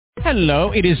Hello,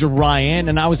 it is Ryan,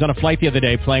 and I was on a flight the other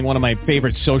day playing one of my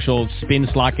favorite social spin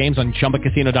slot games on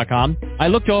ChumbaCasino.com. I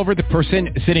looked over at the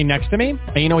person sitting next to me,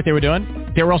 and you know what they were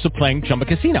doing? They were also playing Chumba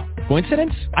Casino.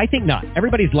 Coincidence? I think not.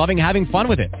 Everybody's loving having fun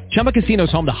with it. Chumba Casino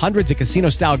is home to hundreds of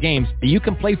casino-style games that you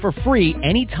can play for free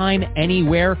anytime,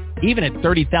 anywhere, even at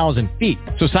 30,000 feet.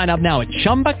 So sign up now at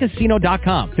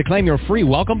ChumbaCasino.com to claim your free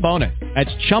welcome bonus. That's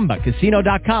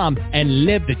ChumbaCasino.com and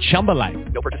live the Chumba life.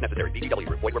 No purchase necessary. VGW.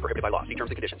 Void where prohibited by law. See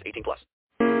terms and conditions. 18+.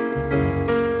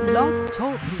 Blog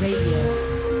Talk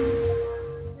Radio.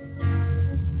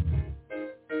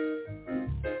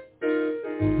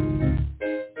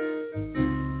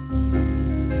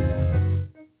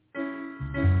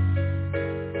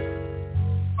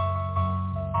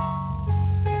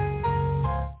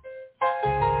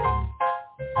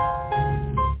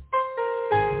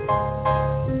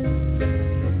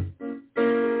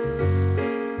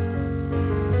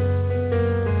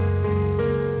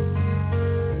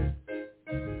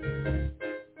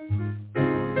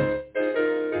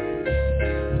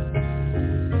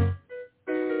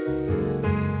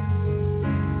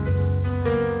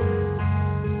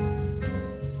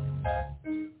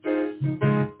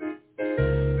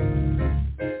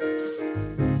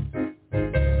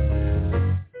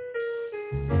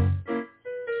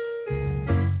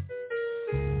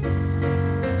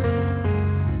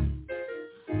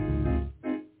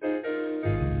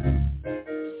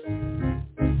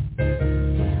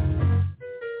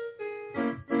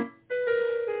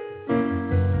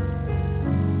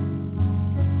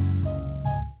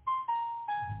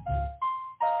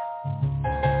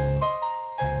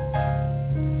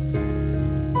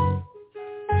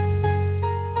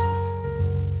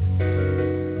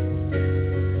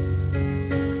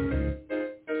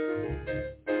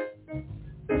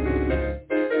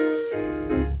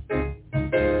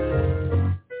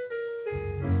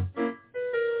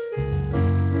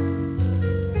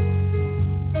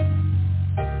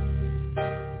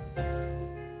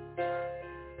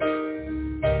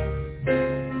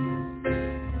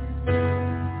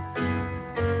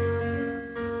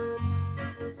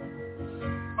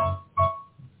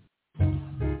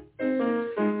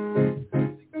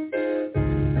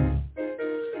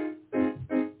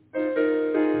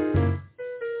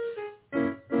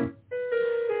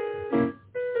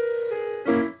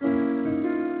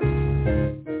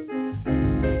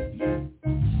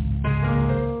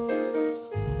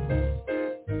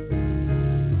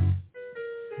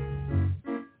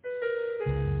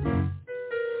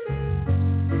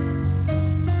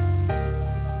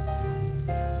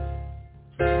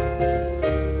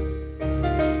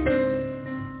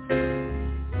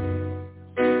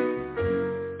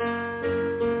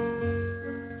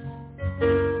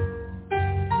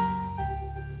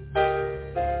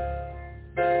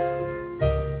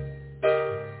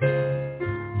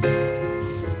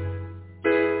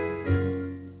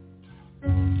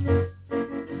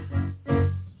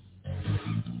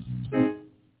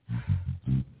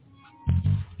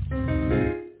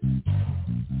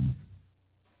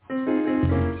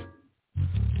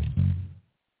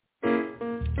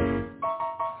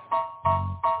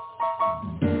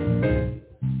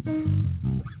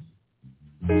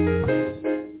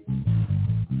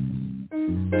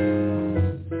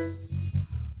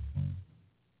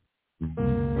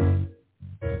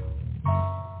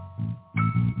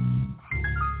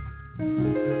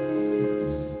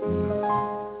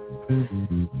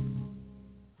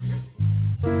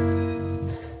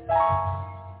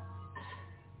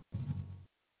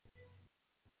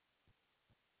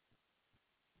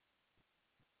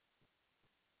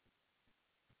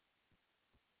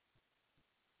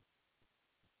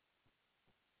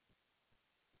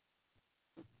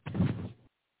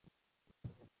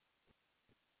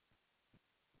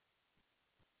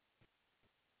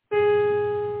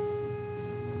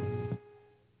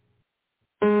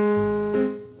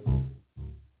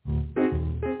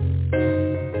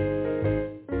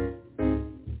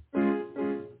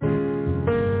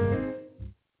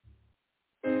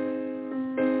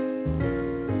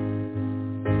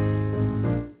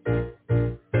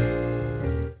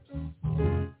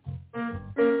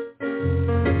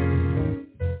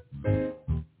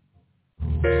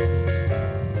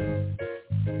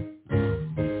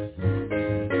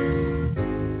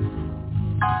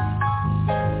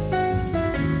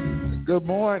 Good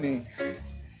morning.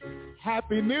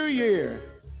 Happy New Year.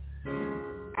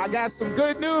 I got some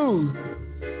good news.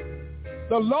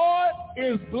 The Lord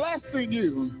is blessing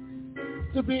you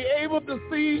to be able to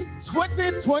see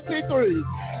 2023.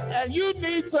 And you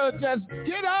need to just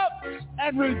get up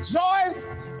and rejoice,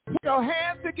 put your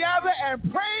hands together and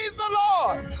praise the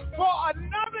Lord for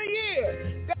another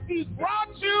year that He brought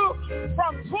you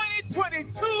from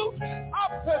 2022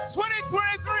 up to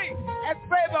 2023. And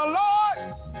say, the Lord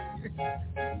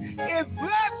is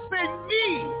blessing me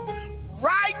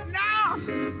right now.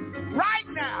 Right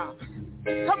now.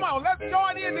 Come on, let's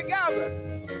join in together.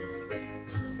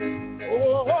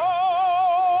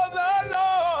 Oh, the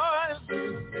Lord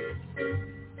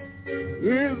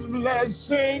is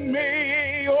blessing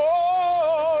me.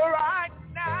 Oh, right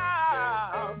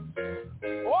now.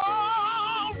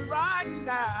 Oh, right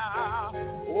now.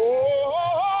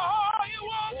 Oh, you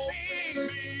won't see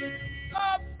me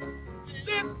up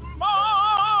this morning.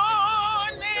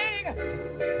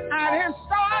 And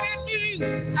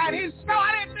he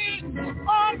started me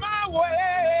on my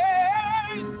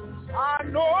way. I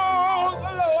know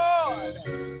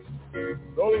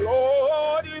the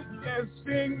Lord is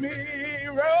blessing me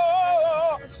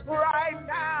right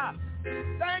now.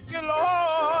 Thank you,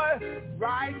 Lord,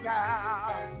 right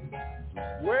now.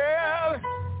 Well,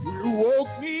 you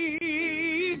woke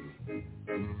me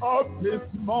up this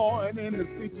morning to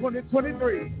see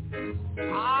 2023.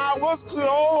 I was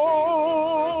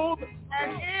clothed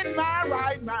and in my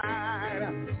right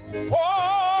mind.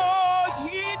 Oh,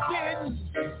 he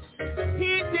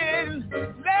didn't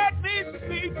let me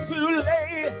sleep too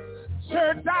late.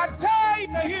 Church, I tell you,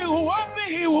 he woke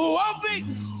me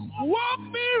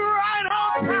right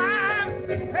on time.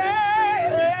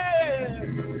 Hey,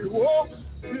 he woke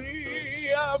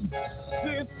me up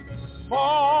this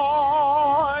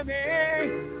morning,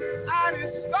 and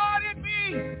it started me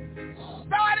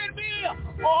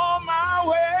on my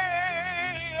way.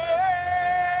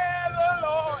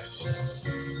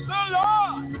 The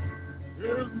Lord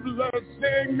is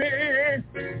blessing me.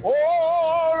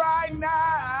 Oh, right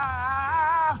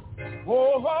now.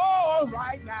 Oh,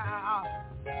 right now.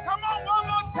 Come on, one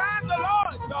more time. The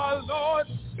Lord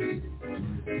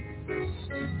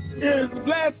is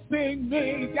blessing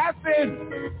me. That's it.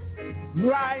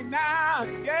 Right now,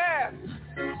 yes.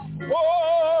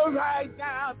 Oh, right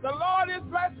now. The Lord is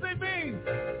blessing me.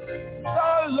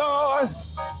 The Lord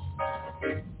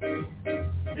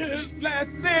is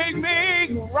blessing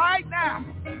me right now.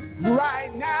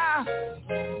 Right now.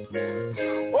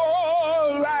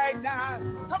 Oh, right now.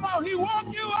 Come on, he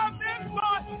woke you up this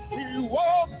morning. He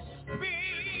woke me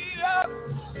up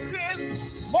this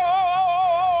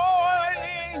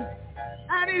morning.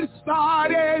 And he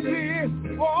started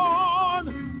me on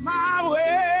my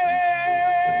way.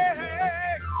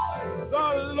 The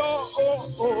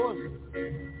Lord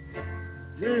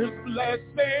is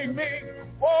blessing me.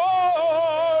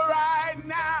 Oh, right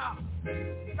now.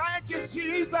 Thank you,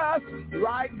 Jesus,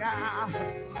 right now.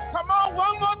 Come on,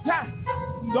 one more time.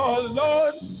 The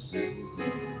Lord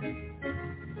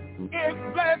is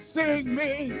blessing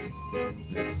me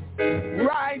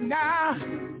right now.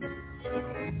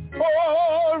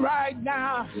 Oh, right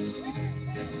now.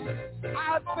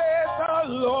 I said the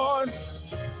Lord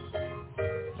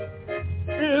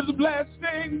is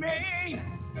blessing me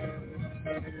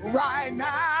right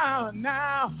now,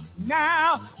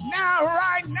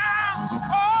 right now.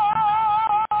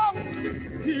 Oh,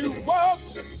 he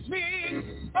woke me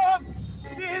up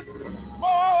this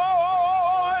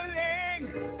morning,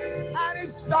 and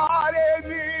it started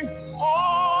me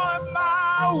on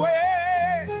my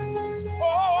way.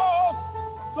 Oh,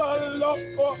 the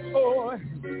Lord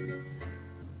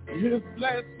is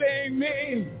blessing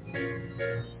me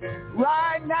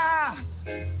right now.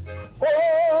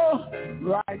 Oh,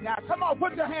 right now. Come on,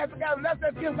 put your hands together. Let's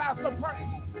just give out some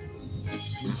praise.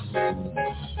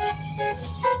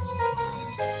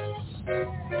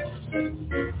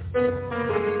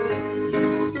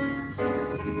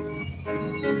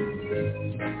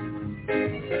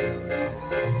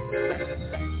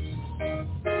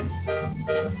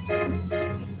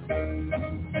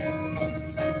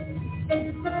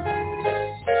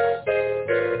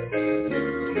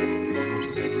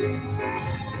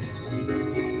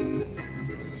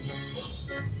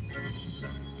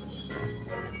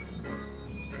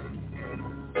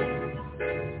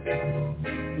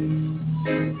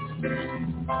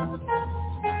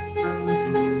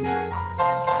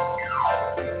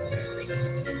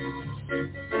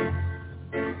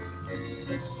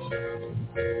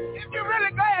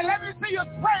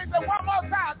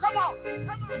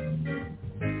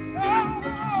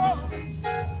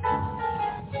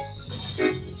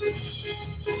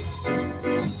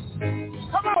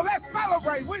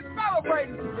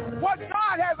 What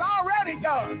God has already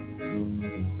done.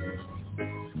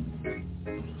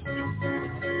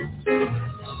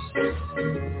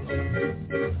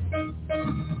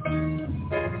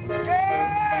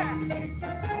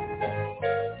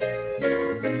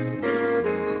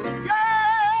 Yeah.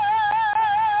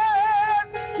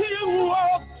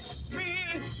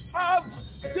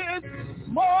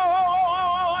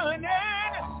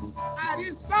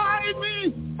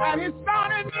 and He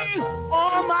started me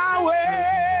on my way.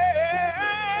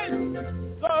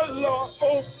 The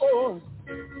Lord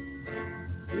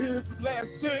is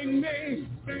blessing me.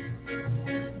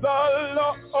 The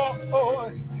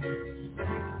Lord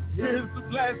is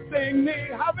blessing me.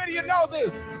 How many of you know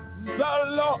this? The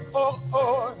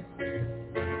Lord,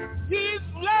 He's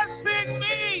blessing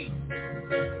me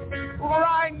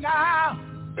right now.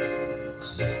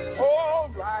 Oh,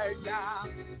 right now.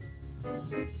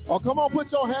 Oh, come on,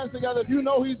 put your hands together if you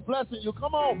know He's blessing you.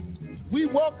 Come on. We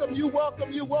welcome you to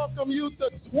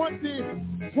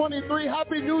 2023.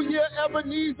 Happy New Year,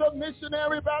 Ebenezer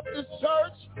Missionary Baptist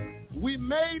Church. We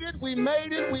made it,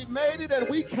 and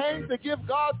we came to give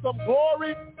God some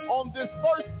glory on this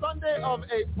first Sunday of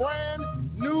a brand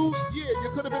new year.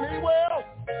 You could have been anywhere else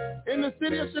in the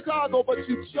city of Chicago, but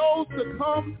you chose to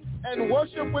come and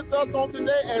worship with us on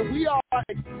today, and we are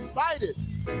excited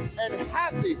and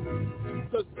happy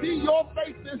to see your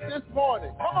faces this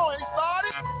morning. Come on, it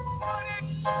started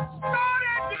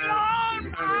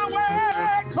on my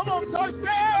way. Come on, church,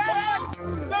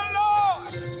 the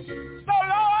Lord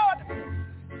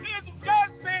is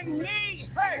blessing me.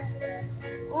 Hey,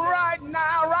 right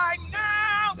now,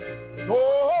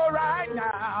 oh, right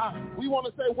now. We want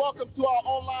to say welcome to our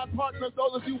online partners,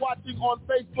 those of you watching on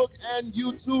Facebook and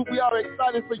YouTube. We are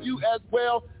excited for you as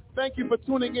well. Thank you for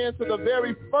tuning in to the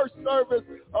very first service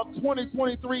of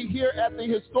 2023 here at the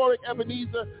historic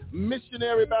Ebenezer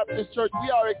Missionary Baptist Church. We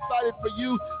are excited for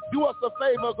you. Do us a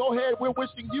favor. Go ahead. We're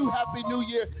wishing you Happy New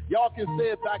Year. Y'all can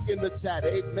say it back in the chat.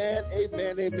 Amen,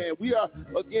 amen, amen. We are,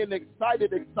 again,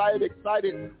 excited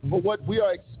for what we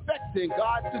are expecting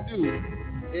God to do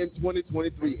in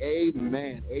 2023.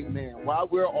 Amen, amen. While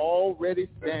we're already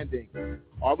standing,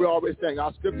 our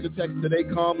scripture text today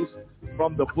comes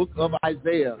from the book of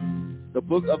Isaiah,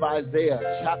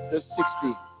 chapter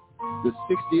 60, the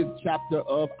 60th chapter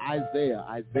of Isaiah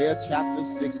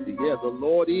chapter 60. Yeah, the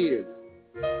Lord is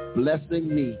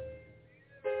blessing me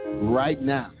right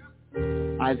now.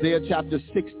 Isaiah chapter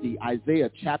 60,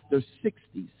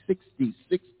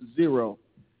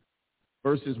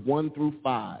 verses 1 through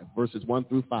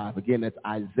 5. Again, that's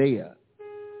Isaiah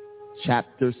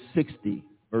chapter 60,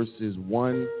 verses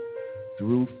 1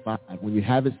 through 5. When you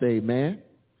have it, say amen.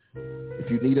 If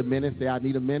you need a minute, say I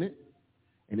need a minute.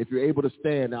 And if you're able to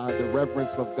stand out of the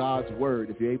reverence of God's word,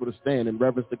 if you're able to stand in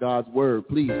reverence to God's word,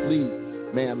 please,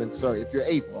 ma'am and sir, if you're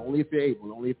able, only if you're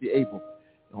able,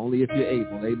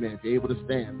 amen. If you're able to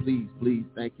stand, please,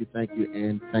 thank you,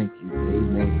 and thank you,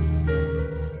 amen.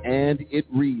 And it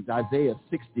reads, Isaiah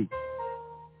 60,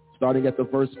 starting at the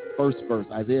first verse,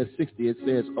 Isaiah 60, it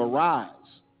says, arise,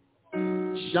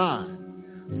 shine,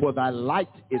 for thy light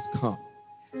is come,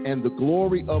 and the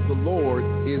glory of the Lord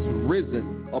is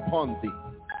risen upon thee.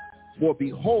 For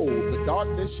behold, the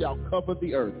darkness shall cover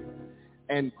the earth,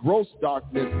 and gross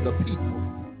darkness the people.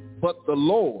 But the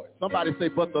Lord, somebody say,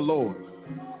 but the Lord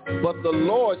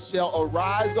shall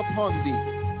arise upon thee,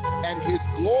 and his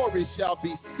glory shall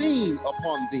be seen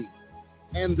upon thee.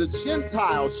 And the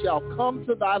Gentiles shall come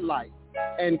to thy light,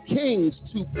 and kings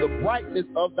to the brightness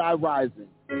of thy rising.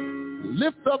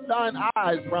 Lift up thine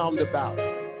eyes round about,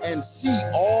 and see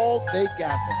all they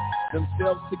gather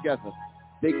themselves together.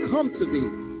 They come to thee.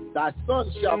 Thy son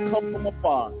shall come from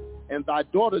afar, and thy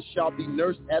daughter shall be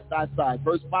nursed at thy side.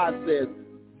 Verse 5 says,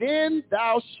 then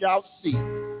thou shalt see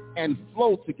and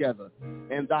flow together,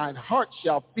 and thine heart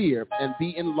shall fear and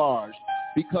be enlarged,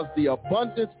 because the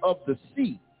abundance of the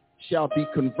sea shall be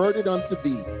converted unto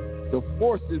thee. The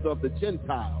forces of the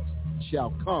Gentiles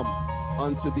shall come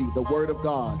unto thee. The word of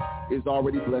God is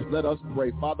already blessed. Let us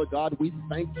pray. Father God, we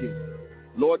thank you.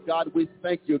 Lord God, we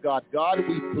thank you, God. God,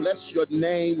 we bless your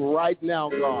name right now,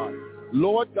 God.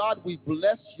 Lord God, we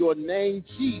bless your name,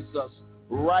 Jesus,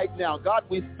 right now. God,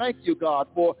 we thank you, God,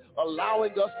 for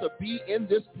allowing us to be in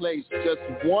this place just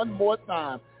one more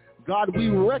time. God, we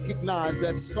recognize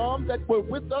that some that were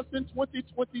with us in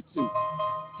 2022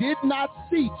 did not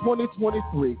see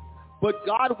 2023. But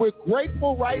God, we're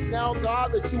grateful right now,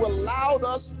 God, that you allowed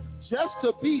us just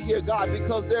to be here, God,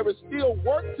 because there is still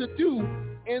work to do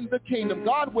in the kingdom.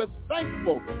 God, we're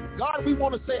thankful. God, we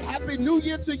want to say Happy New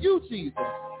Year to you, Jesus.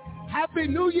 Happy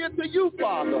New Year to you,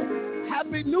 Father.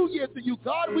 Happy New Year to you.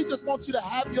 God, we just want you to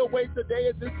have your way today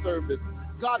in this service.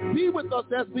 God, be with us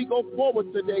as we go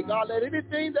forward today. God, let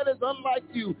anything that is unlike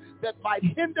you that might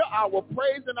hinder our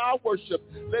praise and our worship,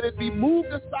 let it be moved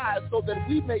aside so that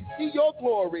we may see your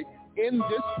glory in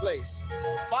this place.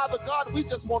 Father God, we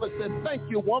just want to say thank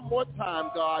you one more time,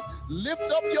 God. Lift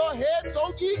up your heads,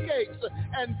 O ye gates,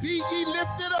 and be ye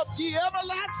lifted up, ye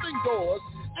everlasting doors,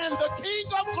 and the King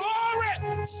of glory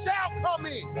shall come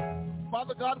in.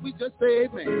 Father God, we just say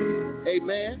amen.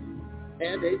 Amen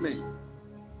and amen.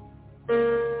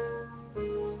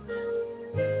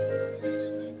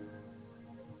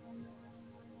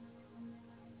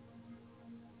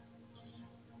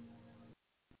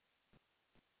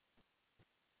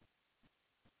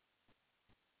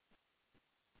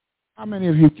 How many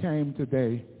of you came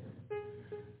today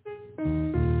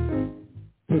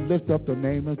to lift up the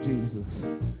name of Jesus?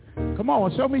 Come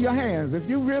on, show me your hands. If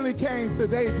you really came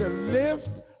today to lift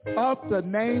up the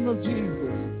name of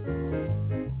Jesus,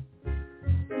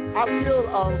 I feel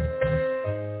a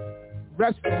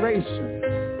restoration,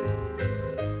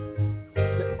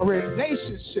 a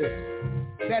relationship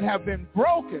that have been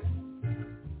broken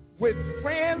with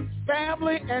friends,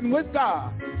 family, and with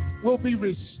God will be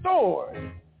restored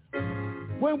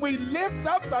when we lift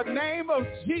up the name of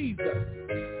Jesus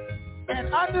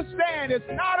and understand it's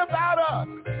not about us.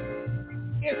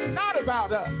 It's not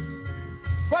about us.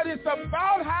 But it's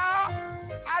about how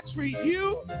I treat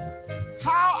you,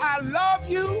 how I love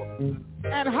you,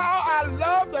 and how I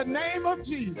love the name of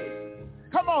Jesus.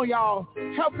 Come on, y'all.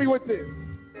 Help me with this.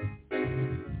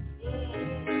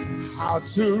 How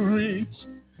to reach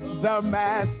the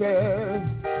masses,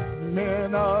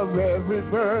 men of every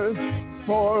birth.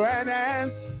 For an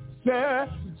answer,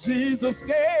 Jesus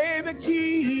gave the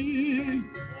key.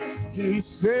 He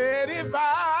said, if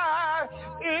I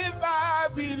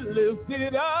be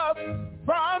lifted up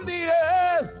from the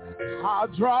earth, I'll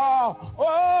draw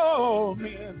all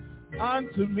men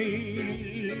unto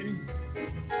me.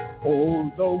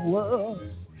 Oh, the world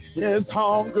is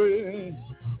hungry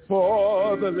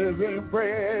for the living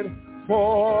bread,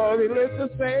 for they lift the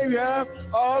Savior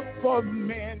up for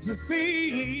men to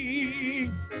see.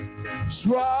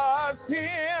 Trust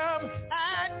him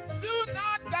and do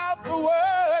not doubt the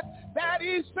word that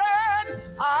he said,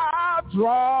 I'll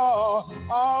draw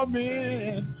all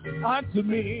men unto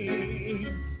me.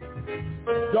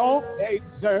 Don't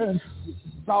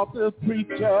exalt the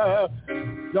preacher,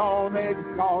 don't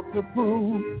exalt the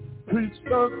proof. Preach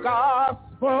the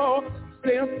gospel,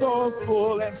 simple,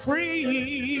 full, and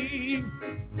free.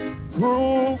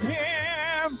 Prove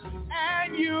him,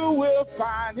 and you will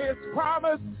find his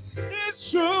promise is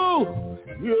true.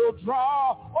 You'll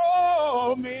draw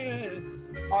all men.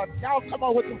 Y'all come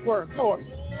on with the word, Lord.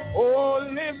 Oh,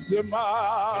 lift him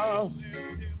up.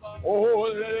 Oh,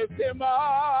 lift him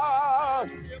up.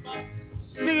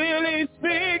 Still he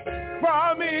speaks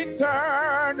from eternity.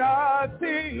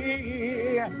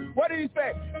 What did he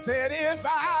say? Said, if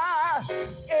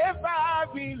I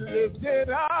be lifted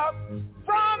up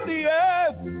from the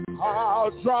earth,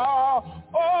 I'll draw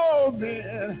all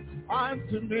men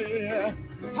unto me.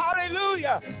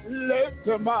 Hallelujah. Lift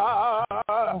him up.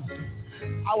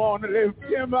 I want to lift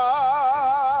him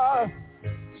up.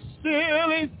 Still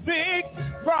he speaks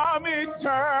from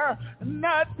eternity.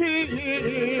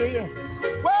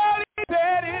 Well, he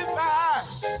said,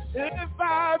 if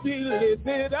I be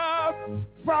lifted up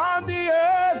from the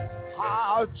earth,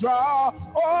 I'll draw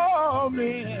all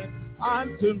men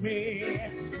unto me.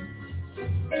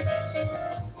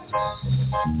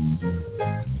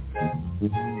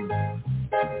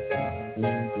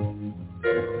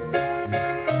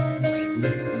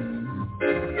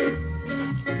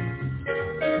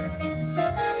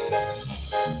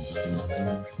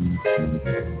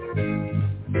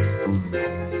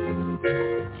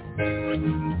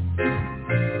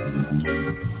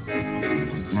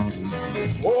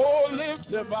 Oh, lift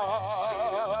him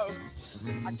up.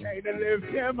 I came to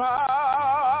lift him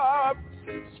up.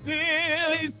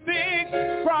 Still he speaks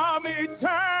from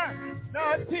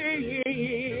eternity.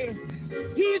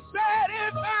 He said,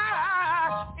 if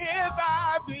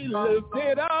I be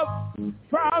lifted up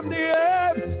from the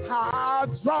earth, I'll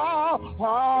draw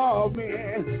all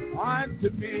men unto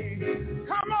me.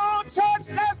 Come on, church,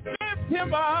 let's lift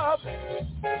him up.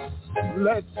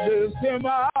 Let's lift him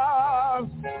up.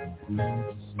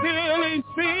 Still he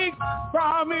speaks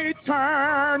from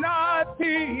eternity.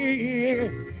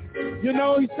 You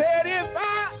know, he said, if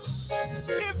I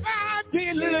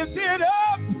be lifted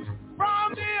up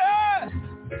from the earth,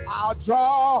 I'll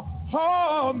draw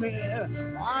all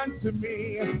men unto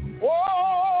me.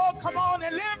 Oh, come on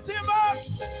and lift him up.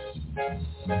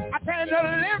 I came to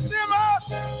lift him up.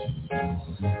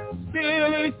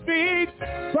 Still he speaks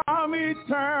from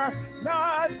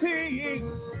eternity.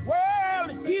 Well,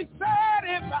 he said,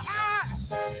 if I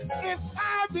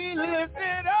be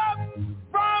lifted up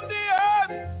from the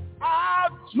earth,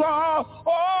 I'll draw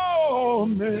all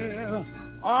men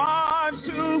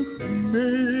unto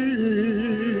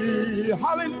me.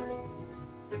 Hallelujah.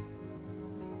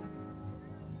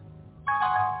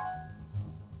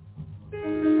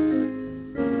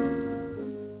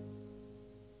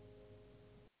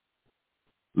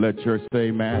 Let church say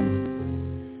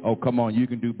amen. Oh, come on. You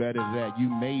can do better than that. You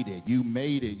made it. You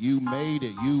made it. You made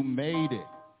it. You made it.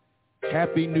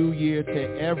 Happy New Year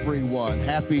to everyone.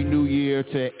 Happy New Year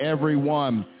to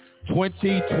everyone.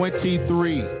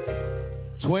 2023.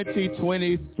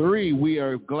 2023. We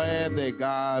are glad that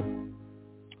God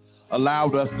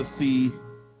allowed us to see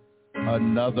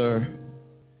another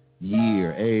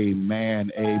year.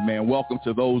 Amen. Amen. Welcome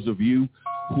to those of you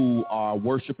who are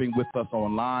worshiping with us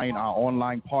online, our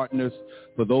online partners.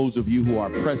 For those of you who are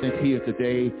present here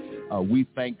today, we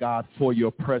thank God for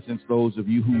your presence. Those of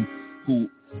you who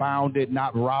found it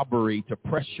not robbery to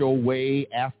press your way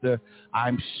after,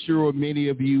 I'm sure many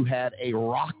of you had a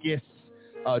raucous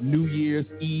New Year's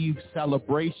Eve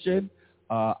celebration.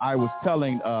 I was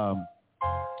telling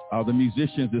the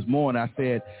musicians this morning, I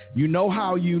said, you know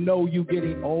how you know you're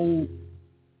getting old?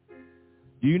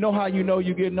 Do you know how you know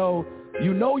you're getting old?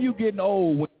 You know you're getting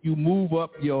old when you move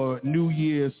up your New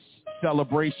Year's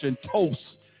celebration toast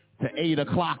to 8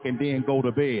 o'clock and then go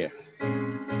to bed.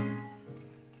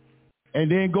 And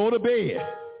then go to bed.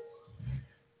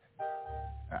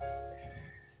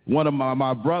 One of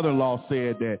my brother-in-law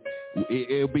said that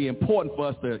it'll be important for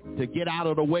us to get out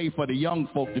of the way for the young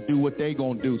folk to do what they're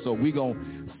going to do. So we're going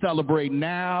to celebrate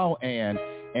now, and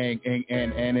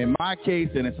in my case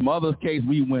and in some others' case,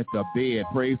 we went to bed.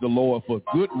 Praise the Lord for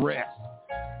good rest.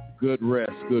 Good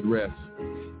rest, good rest.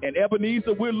 And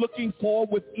Ebenezer, we're looking forward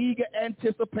with eager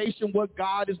anticipation what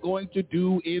God is going to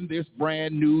do in this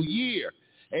brand new year.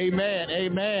 Amen,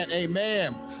 amen,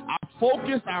 amen. Our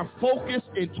focus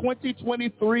in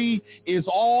 2023 is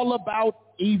all about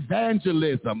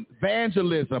evangelism.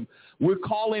 We're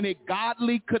calling it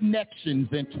Godly Connections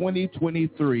in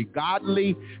 2023.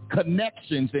 Godly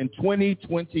Connections in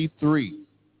 2023.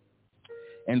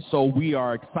 And so we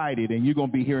are excited, and you're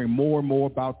going to be hearing more and more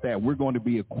about that. We're going to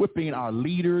be equipping our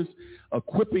leaders,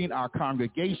 equipping our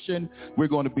congregation. We're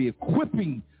going to be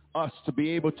equipping us to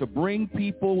be able to bring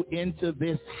people into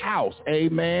this house.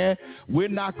 Amen. We're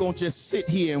not going to just sit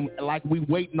here and like we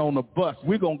waiting on a bus.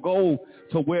 We're going to go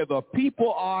to where the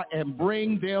people are and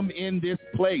bring them in this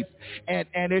place. And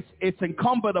it's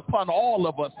incumbent upon all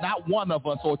of us, not one of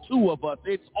us or two of us.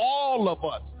 It's all of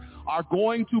us are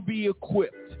going to be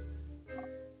equipped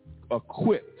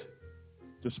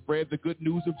to spread the good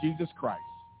news of Jesus Christ.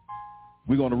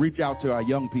 We're going to reach out to our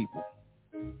young people.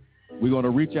 We're going to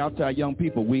reach out to our young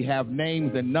people. We have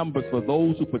names and numbers for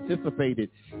those who participated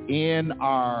in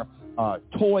our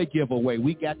toy giveaway.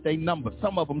 We got their numbers.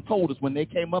 Some of them told us when they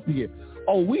came up here,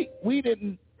 oh, we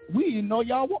didn't know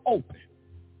y'all were open.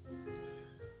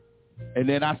 And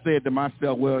then I said to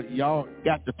myself, well, y'all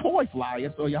got the toy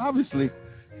flyer, so y'all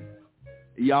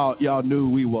knew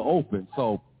we were open.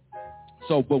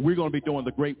 But we're going to be doing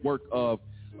the great work of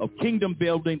kingdom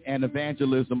building and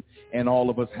evangelism, and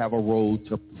all of us have a role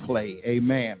to play.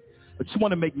 Amen. I just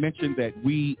want to make mention that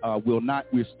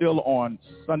we're still on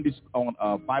Sundays on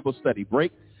Bible study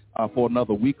break for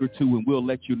another week or two, and we'll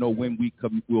let you know when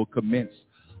we'll commence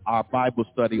our Bible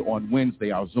study on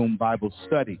Wednesday, our Zoom Bible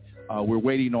study. We're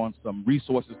waiting on some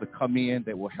resources to come in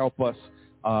that will help us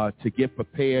to get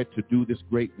prepared to do this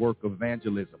great work of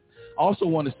evangelism. I also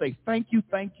want to say thank you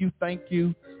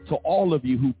to all of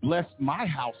you who blessed my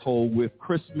household with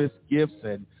Christmas gifts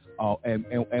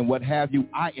and what have you.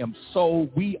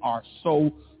 We are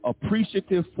so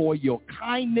appreciative for your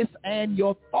kindness and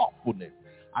your thoughtfulness.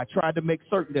 I tried to make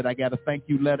certain that I got a thank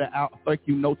you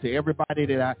note to everybody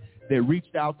that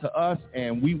reached out to us,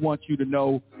 and we want you to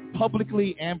know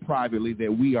publicly and privately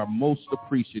that we are most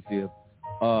appreciative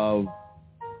of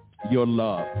your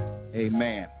love.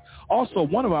 Amen. Also,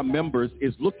 one of our members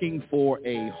is looking for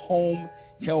a home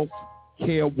health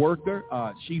care worker.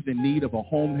 She's in need of a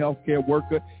home health care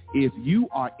worker. If you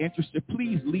are interested,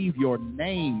 please leave your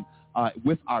name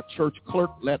with our church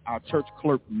clerk. Let our church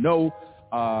clerk know.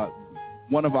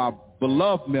 One of our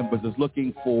beloved members is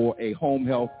looking for a home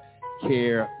health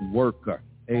care worker.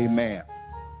 Amen.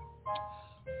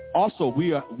 Also,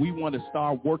 we want to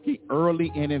start working early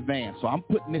in advance. So I'm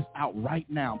putting this out right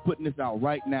now.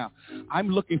 I'm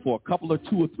looking for a couple of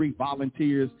 2 or 3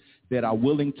 volunteers that are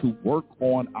willing to work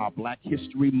on our Black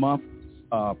History Month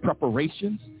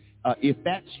preparations. If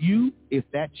that's you,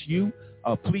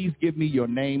 please give me your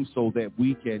name so that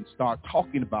we can start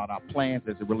talking about our plans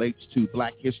as it relates to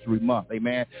Black History Month.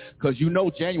 Amen. Because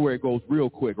January goes real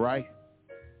quick, right?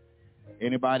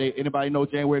 Anybody know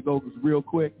January goes real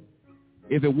quick?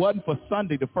 If it wasn't for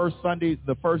Sunday, the first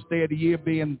day of the year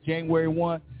being January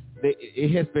 1,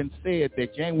 it has been said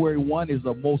that January 1 is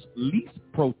the most least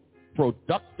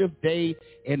productive day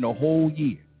in the whole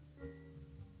year.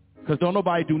 Because don't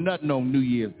nobody do nothing on New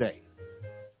Year's Day.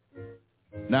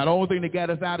 Now, the only thing that got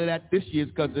us out of that this year is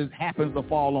because it happens to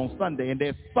fall on Sunday. And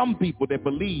there's some people that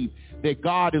believe that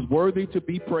God is worthy to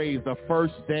be praised the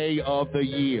first day of the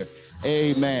year.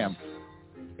 Amen.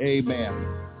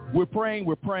 Amen. We're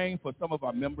praying for some of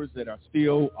our members that are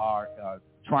still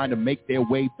trying to make their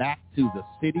way back to the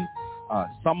city.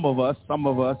 Some of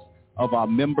our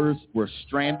members were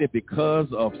stranded because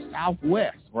of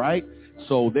Southwest, right?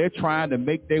 So they're trying to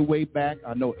make their way back.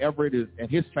 I know Everett and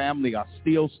his family are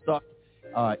still stuck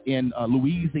in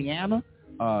Louisiana,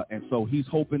 and so he's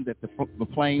hoping that the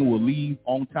plane will leave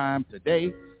on time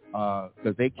today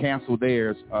because they canceled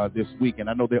theirs this week. And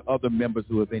I know there are other members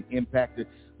who have been impacted.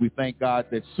 We thank God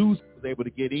that Susan was able to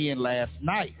get in last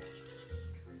night.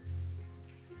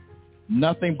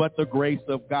 Nothing but the grace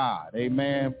of God.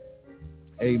 Amen.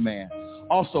 Amen.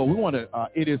 Also, we want to,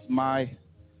 it is my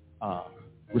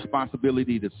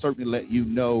responsibility to certainly let you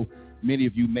know, many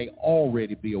of you may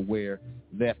already be aware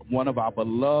that one of our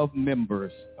beloved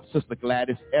members, Sister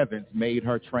Gladys Evans, made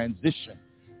her transition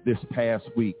this past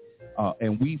week.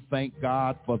 And we thank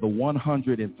God for the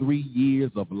 103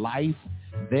 years of life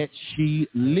that she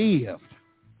lived.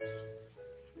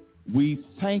 We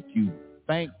thank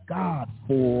God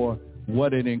for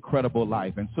what an incredible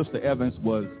life. And Sister Evans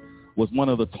was one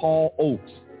of the tall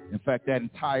oaks. In fact, that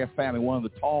entire family, one of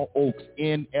the tall oaks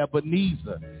in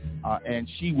Ebenezer. And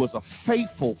she was a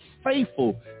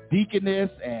faithful deaconess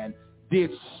and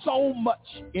did so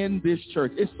much in this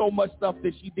church. It's so much stuff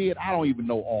that she did, I don't even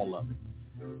know all of it.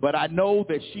 But I know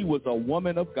that she was a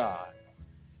woman of God.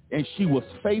 And she was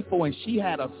faithful, and she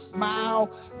had a smile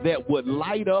that would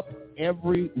light up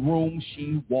every room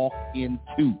she walked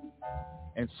into.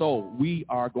 And so we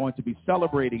are going to be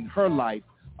celebrating her life.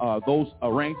 Those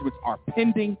arrangements are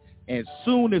pending. As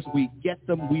soon as we get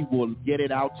them, we will get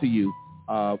it out to you.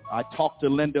 I talked to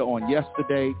Linda on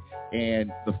yesterday,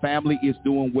 and the family is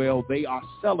doing well. They are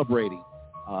celebrating,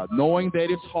 knowing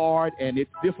that it's hard and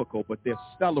it's difficult, but they're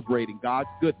celebrating God's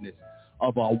goodness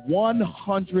of our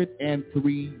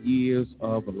 103 years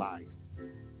of life.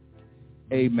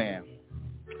 Amen.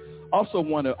 Also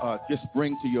want to just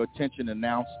bring to your attention,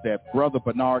 announce that Brother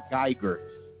Bernard Geiger,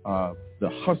 the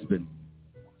husband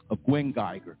of Gwen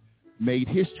Geiger, made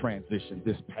his transition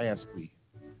this past week.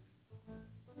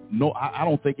 No, I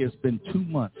don't think it's been 2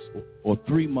 months or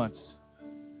 3 months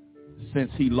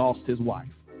since he lost his wife.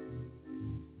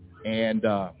 And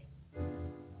got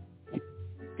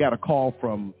a call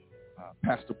from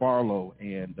Pastor Barlow,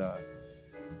 and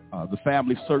the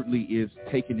family certainly is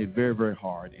taking it very, very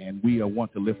hard, and we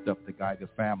want to lift up the Geiger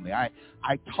family. I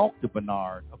talked to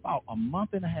Bernard about a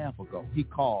month and a half ago. He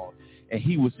called, and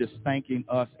he was just thanking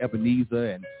us,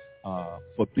 Ebenezer, and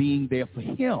for being there for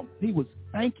him. He was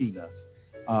thanking us.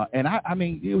 And I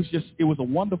mean, it was a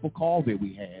wonderful call that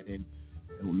we had, and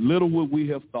little would we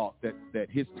have thought that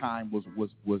his time was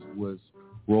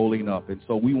rolling up. And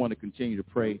so we want to continue to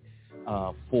pray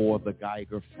for the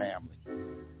Geiger family.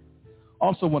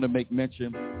 Also want to make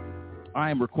mention, I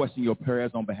am requesting your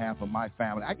prayers on behalf of my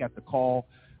family. I got the call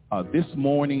this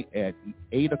morning at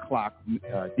 8 o'clock.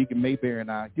 Deacon Mayberry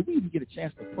and I, did we even get a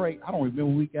chance to pray? I don't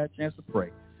remember we got a chance to pray.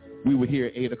 We were here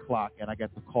at 8 o'clock, and I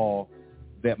got the call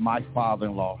that my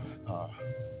father-in-law,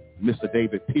 Mr.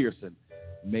 David Pearson,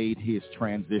 made his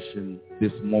transition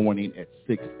this morning at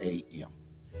 6 a.m.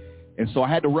 And so I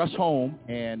had to rush home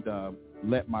and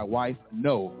let my wife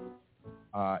know.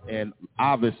 And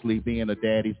obviously, being a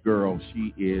daddy's girl,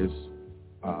 she is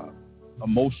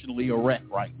emotionally a wreck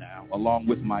right now, along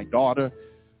with my daughter.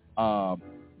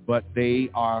 But they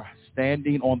are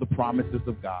standing on the promises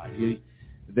of God.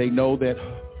 They know that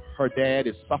her dad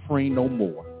is suffering no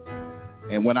more.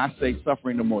 And when I say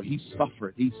suffering no more, he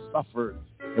suffered.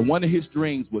 And one of his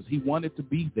dreams was he wanted to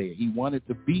be there. He wanted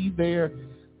to be there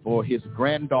for his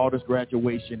granddaughter's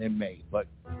graduation in May. But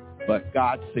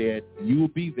God said, you'll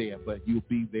be there, but you'll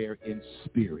be there in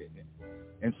spirit.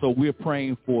 And so we're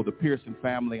praying for the Pearson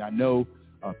family. I know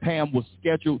Pam was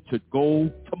scheduled to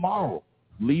go tomorrow,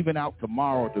 leaving out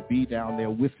tomorrow to be down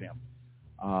there with him.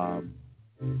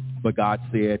 But God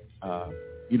said,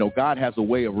 God has a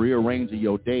way of rearranging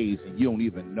your days, and you don't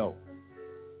even know.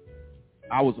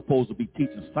 I was supposed to be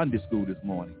teaching Sunday school this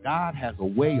morning. God has a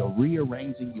way of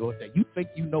rearranging your day. You think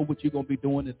you know what you're going to be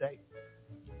doing today?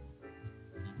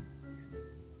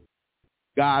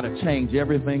 God will change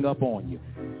everything up on you.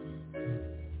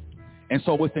 And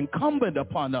so it's incumbent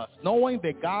upon us, knowing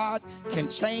that God can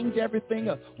change everything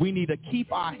up. We need to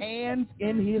keep our hands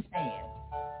in his hands.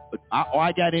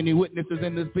 I got any witnesses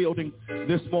in this building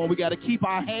this morning? We got to keep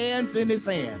our hands in his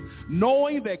hands,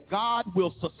 knowing that God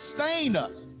will sustain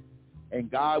us and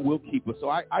God will keep us. So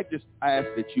I just ask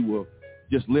that you will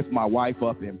just lift my wife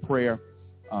up in prayer.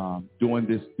 during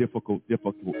this difficult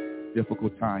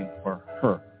time for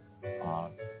her.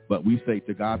 But we say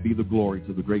to God be the glory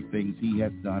to the great things he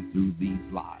has done through these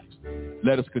lives.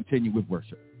 Let us continue with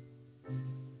worship.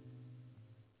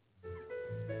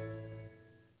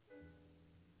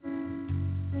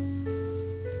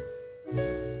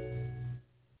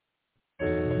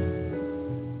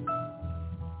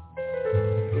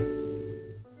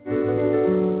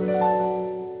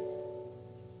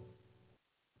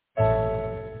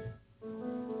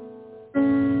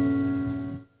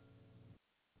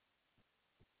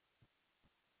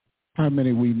 How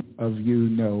many of you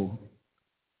know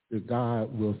that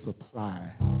God will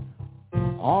supply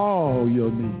all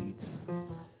your needs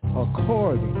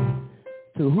according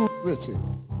to whose riches?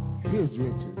 His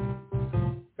riches.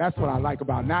 That's what I like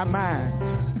about not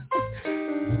mine,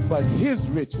 but his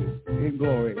riches in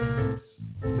glory.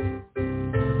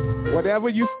 Whatever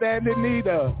you stand in need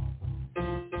of,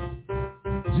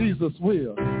 Jesus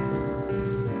will.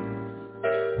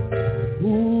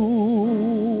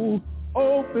 Ooh,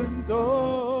 open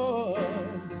doors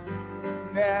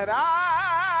that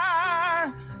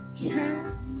I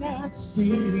cannot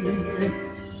see.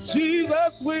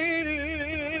 Jesus will.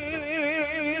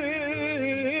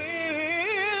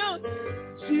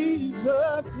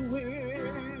 Jesus will.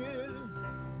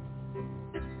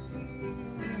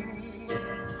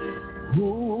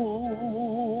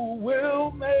 Who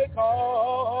will make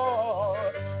all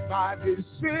my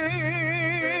decisions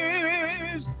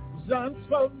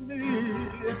for me?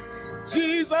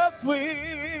 Jesus will.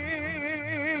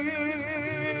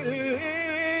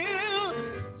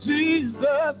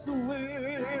 Jesus will.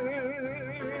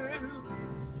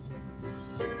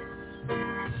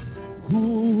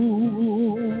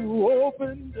 Who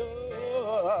opened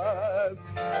doors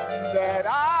that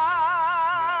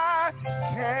I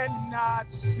cannot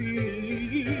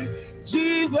see?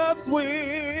 Jesus will.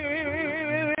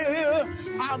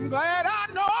 I'm glad I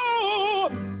know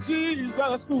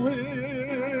Jesus will.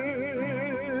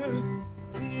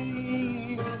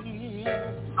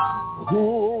 Who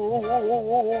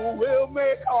will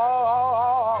make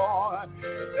all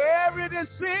every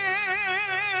decision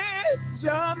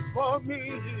for me?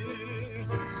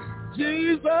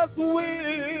 Jesus will.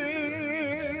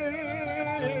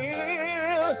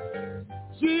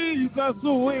 Jesus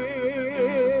will.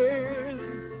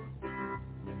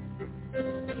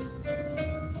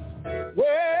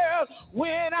 Well,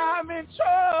 when I'm in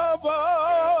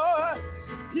trouble,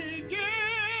 he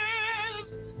gives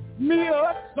me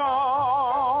a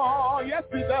song. Yes,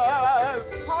 he does.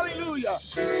 Hallelujah.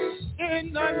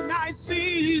 In the night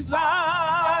season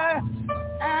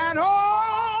and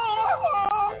all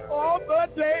the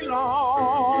day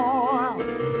long.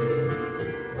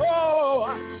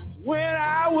 Oh, when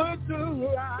I would do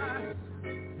right,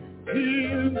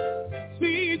 he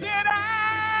sees that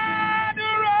I do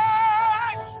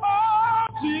right. Oh,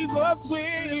 Jesus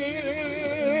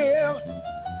will.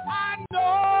 I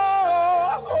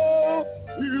know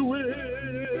he will.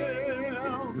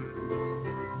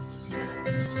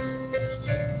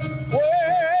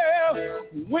 Well,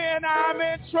 when I'm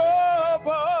in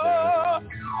trouble,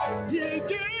 he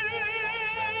gives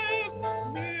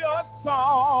me a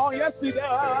song. Yes, he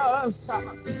does.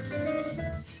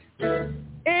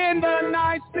 In the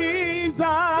night season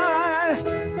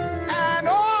and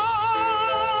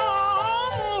all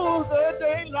the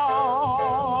day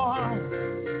long,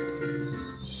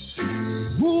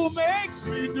 who makes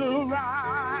me do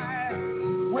right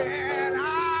when I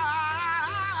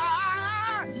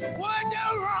would do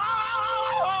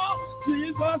wrong?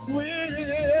 Jesus will.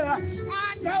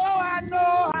 I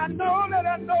know that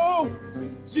I know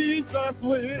Jesus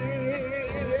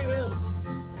will.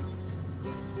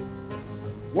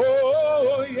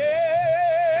 Oh, yes,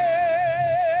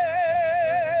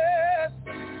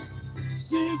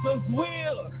 Jesus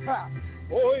will.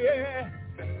 Oh, yeah,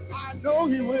 I know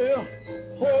he will.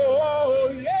 Oh,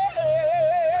 yes,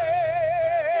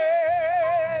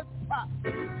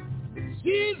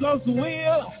 Jesus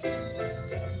will.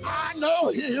 I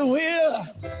know he will.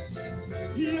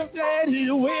 He said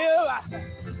he will.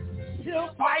 He'll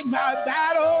fight my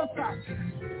battles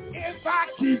if I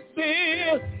keep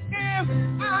still. If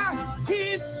I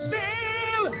keep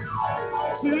still,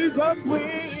 Jesus will.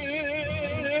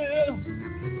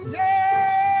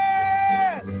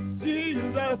 Yeah,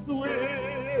 Jesus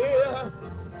will.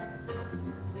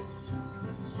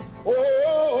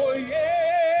 Oh, yeah,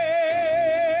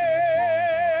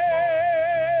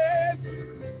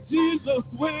 Jesus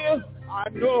will. I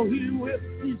know he will.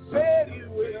 He said he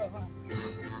will.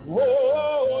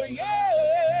 Oh, yes,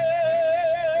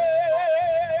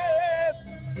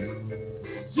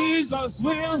 Jesus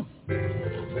will.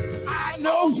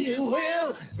 know he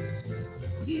will.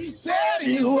 He said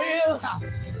he will.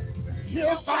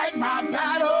 He'll fight my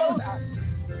battles.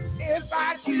 If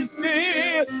I keep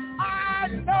still, I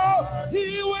know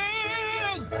he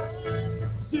will.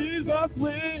 Jesus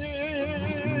will.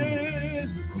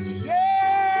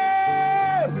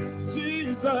 Yeah,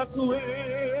 Jesus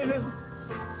will.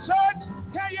 Church,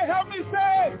 can you help me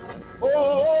say,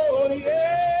 oh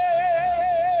yeah.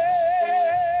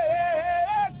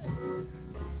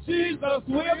 Jesus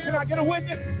will. Can I get a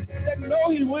witness that know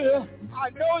he will? I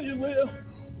know he will.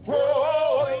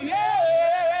 Oh yeah.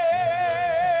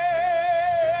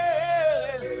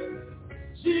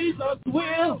 Jesus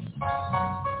will.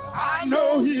 I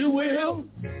know he will.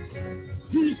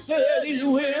 He said he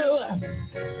will.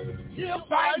 He'll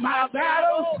fight my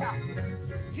battle.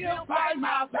 He'll fight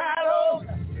my battle.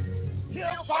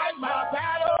 He'll fight my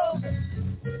battle.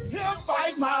 He'll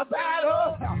fight my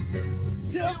battle.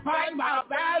 He'll fight my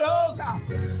battle.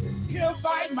 He'll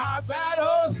fight my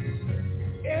battle.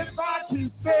 If I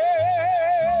can say,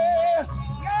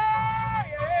 yeah,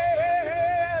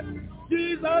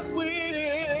 Jesus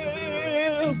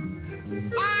will.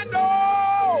 I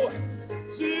know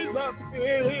Jesus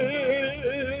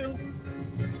will.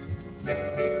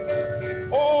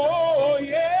 Oh,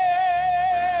 yeah,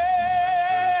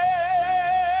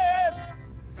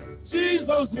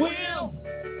 Jesus will.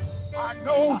 I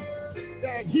know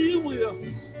that he will.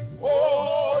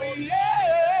 Oh, yeah.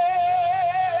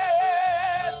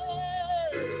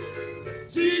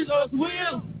 Jesus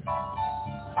will.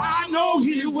 I know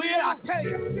he will. I tell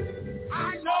you.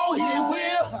 I know he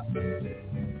will.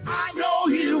 I know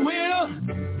he will.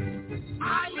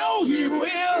 I know he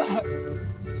will.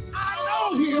 I know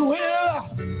he will.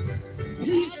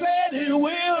 He said he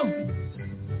will.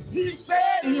 He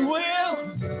said he will.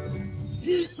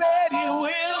 He said he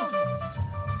will.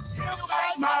 He'll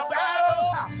fight my battle.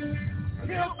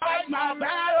 He'll fight my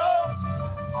battle.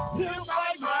 He'll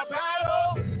fight my battle.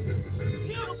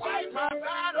 He'll fight my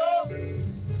battle.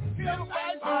 He'll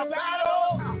fight my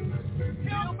battle.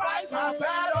 He'll fight my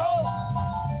battle.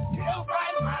 He'll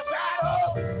fight my battle.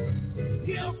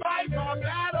 He'll fight my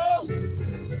battle.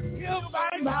 He'll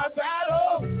fight my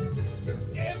battle.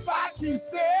 If I can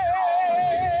say,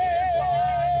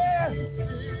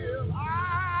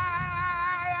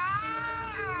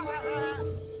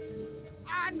 I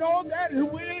know that he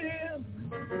will.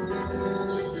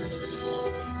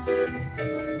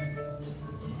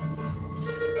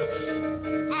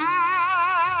 I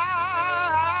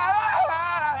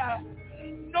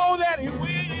know that he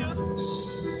will.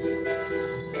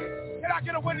 Can I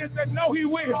get a witness that know he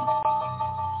will?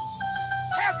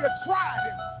 Have you tried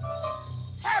it?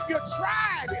 Have you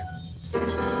tried it?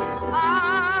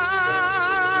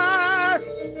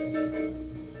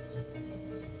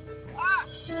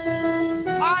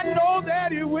 I know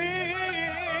that he will.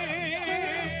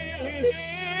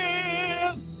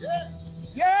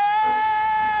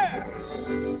 Yeah.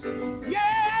 Yeah.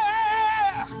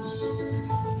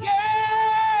 Yeah.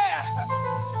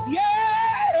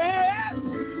 Yeah.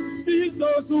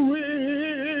 Jesus will.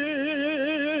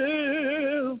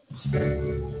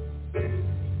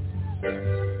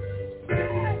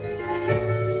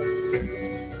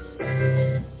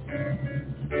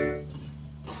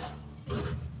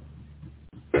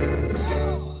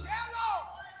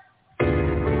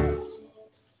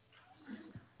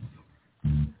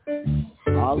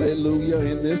 Hallelujah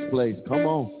in this place. Come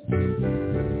on.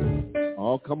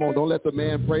 Oh, come on. Don't let the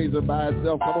man praise him by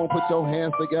himself. Come on, put your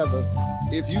hands together.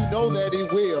 If you know that he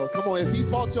will, come on. If he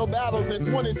fought your battles in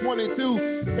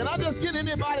 2022, can I just get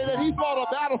anybody that he fought a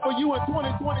battle for you in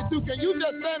 2022? Can you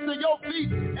just stand to your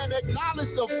feet and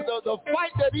acknowledge the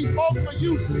fight that he fought for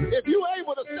you? If you're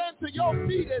able to stand to your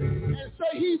feet and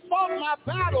say he fought my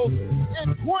battles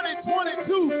in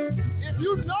 2022, if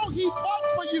you know he fought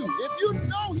for you, if you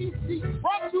know he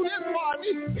brought you this far,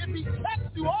 if he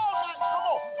kept you all night, come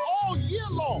on, all year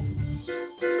long,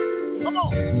 come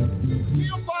on,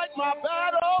 he'll fight my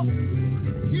battle,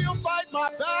 he'll fight my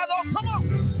battle, come on,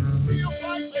 he'll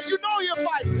fight, you know he'll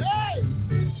fight, hey,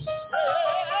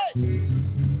 hey,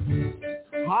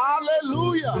 hey,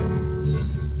 hallelujah.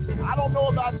 I don't know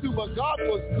about you, but God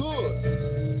was good.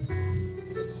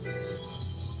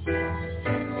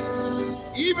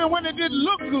 Even when it didn't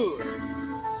look good.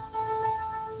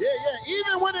 Yeah,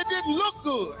 even when it didn't look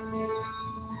good.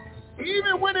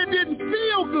 Even when it didn't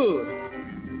feel good.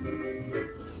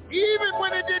 Even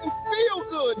when it didn't feel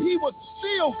good, he was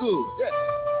still good. Yeah.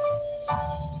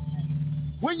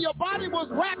 When your body was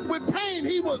racked with pain,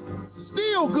 he was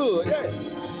still good. Yeah.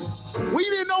 When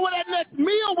you didn't know where that next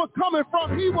meal was coming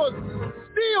from, he was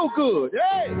still good.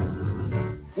 Yeah.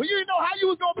 Well, you didn't know how you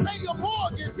was going to pay your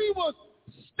mortgage. He was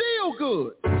still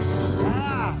good.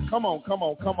 Come on.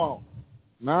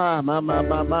 My.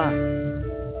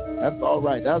 That's all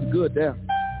right. That's good there.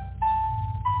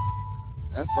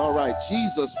 That's all right.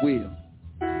 Jesus will.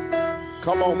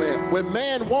 Come on, man. When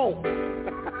man won't,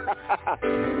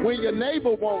 when your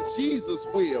neighbor won't, Jesus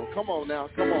will. Come on now.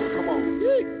 Come on.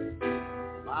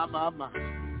 My.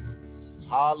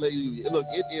 Hallelujah. Look,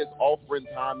 it is offering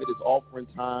time.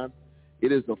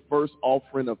 It is the first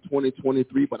offering of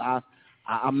 2023, but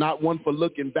I'm not one for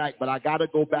looking back, but I got to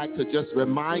go back to just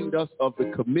remind us of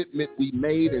the commitment we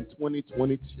made in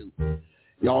 2022.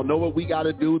 Y'all know what we got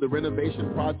to do. The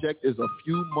renovation project is a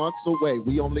few months away.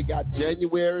 We only got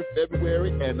January,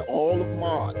 February, and all of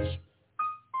March.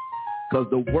 Because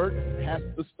the work has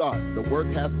to start.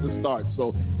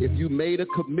 So if you made a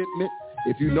commitment,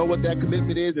 if you know what that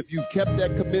commitment is, if you kept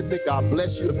that commitment, God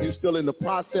bless you. If you're still in the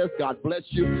process, God bless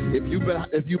you. If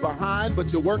you're behind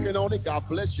but you're working on it, God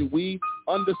bless you. We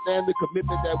understand the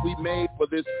commitment that we made for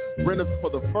this for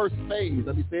the first phase.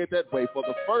 Let me say it that way. For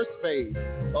the first phase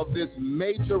of this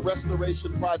major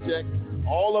restoration project,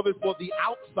 all of it for the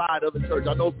outside of the church.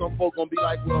 I know some folks going to be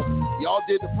like, well, y'all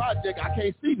did the project. I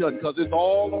can't see nothing because it's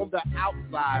all on the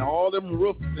outside, all them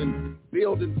roofs and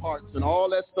building parts and all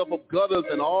that stuff of gutters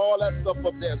and all that stuff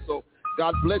up there. So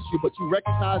God bless you, but you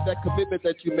recognize that commitment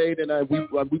that you made, and we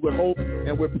would hope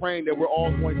and we're praying that we're all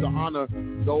going to honor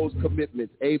those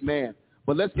commitments. Amen.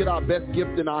 But let's get our best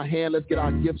gift in our hand. Let's get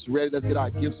our gifts ready. If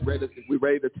we're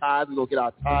ready to tithe, we're going to get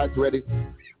our tithes ready.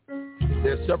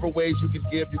 There's several ways you can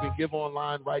give. You can give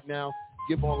online right now.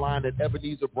 Give online at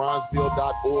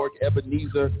EbenezerBronzeville.org,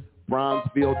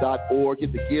 EbenezerBronzeville.org.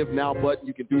 Hit the Give Now button.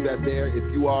 You can do that there.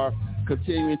 If you are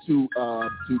continuing to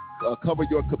cover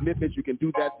your commitments, you can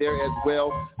do that there as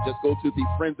well. Just go to the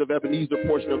Friends of Ebenezer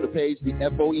portion of the page, the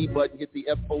FOE button. Hit the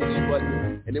FOE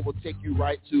button, and it will take you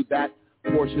right to that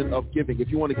portion of giving.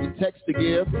 If you want to text to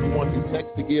give,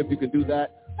 you can do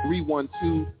that.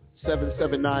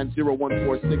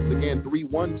 312-779-0146. Again,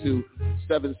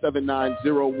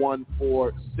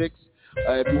 312-779-0146.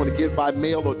 If you want to give by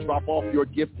mail or drop off your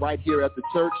gift right here at the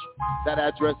church, that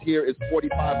address here is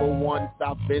 4501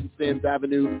 South Bend Sands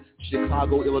Avenue,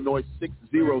 Chicago, Illinois,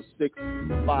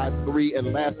 60653.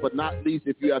 And last but not least,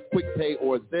 if you have Quick Pay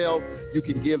or Zelle, you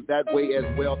can give that way as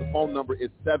well. The phone number is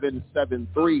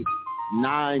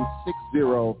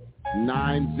 773-960-9028.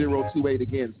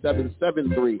 Again,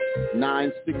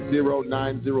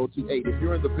 773-960-9028. If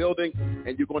you're in the building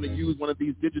and you're going to use one of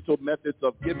these digital methods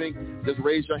of giving, just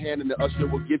raise your hand and the usher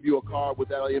will give you a card with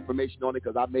that information on it,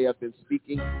 because I may have been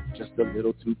speaking just a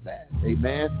little too fast.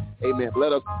 Amen.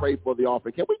 Let us pray for the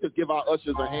offering. Can we just give our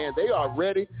ushers a hand? They are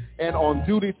ready and on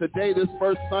duty today, this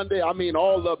first Sunday. I mean,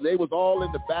 all of them. They was all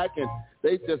in the back and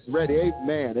they just ready.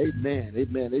 Amen. They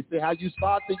say how you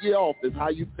start the year off is how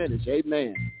you finish.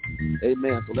 Amen.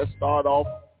 So let's start off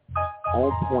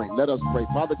on point. Let us pray.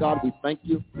 Father God, we thank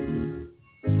you.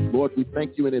 Lord, we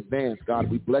thank you in advance.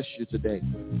 God, we bless you today.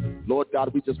 Lord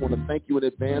God, we just want to thank you in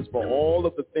advance for all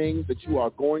of the things that you are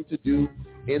going to do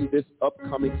in this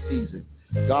upcoming season.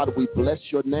 God, we bless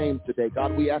your name today.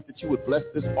 God, we ask that you would bless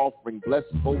this offering, bless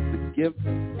both the gift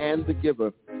and the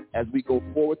giver as we go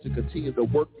forward to continue the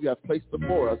work you have placed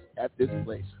before us at this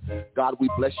place. God, we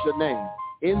bless your name.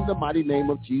 In the mighty name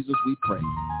of Jesus, we pray.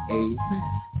 Amen.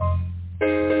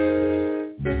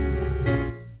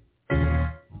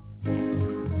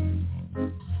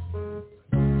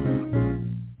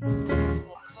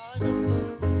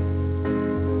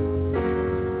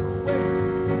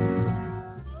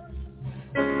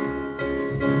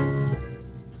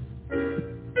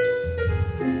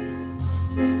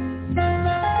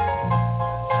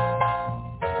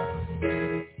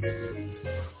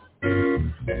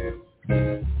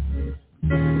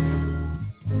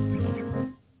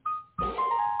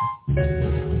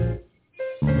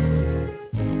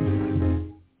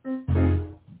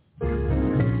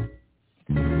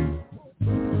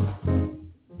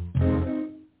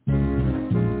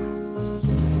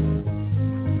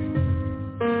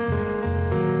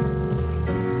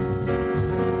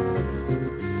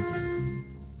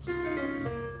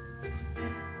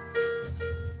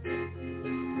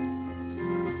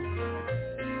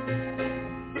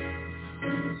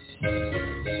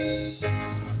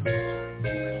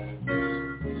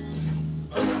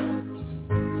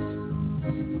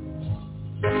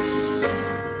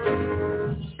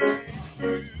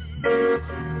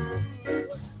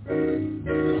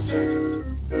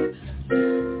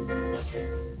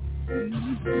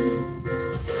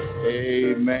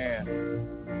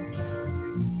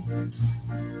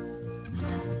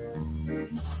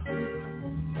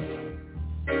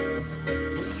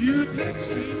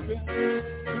 keeping.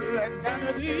 Let none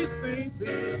of these things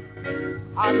be.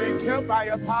 I've been kept by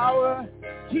your power.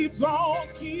 Keeps on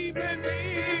keeping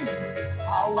me.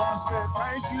 I want to say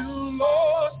thank you,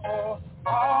 Lord, for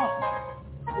all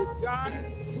you've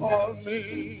done for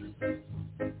me.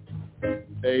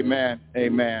 Amen.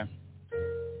 Amen.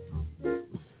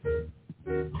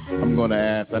 I'm going to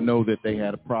ask. I know that they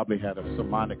probably had a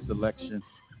sermonic selection.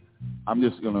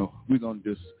 We're going to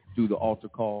just do the altar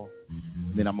call.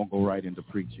 And then I'm going to go right into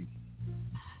preaching.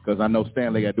 Because I know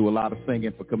Stanley got to do a lot of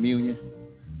singing for communion.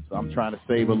 So I'm trying to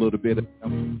save a little bit of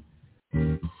them.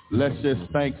 Let's just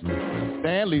thank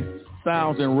Stanley.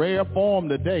 Sounds in rare form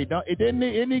today.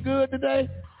 Isn't he good today?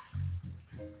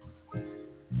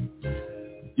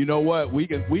 You know what? We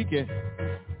can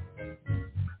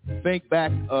think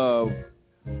back of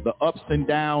the ups and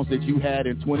downs that you had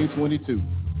in 2022.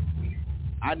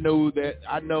 I know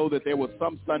that there were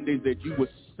some Sundays that you were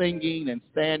singing and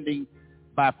standing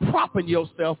by propping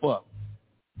yourself up.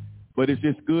 But it's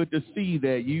just good to see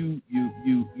that you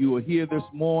are here this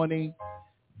morning.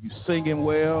 You singing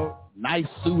well, nice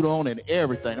suit on and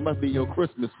everything. It must be your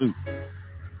Christmas suit.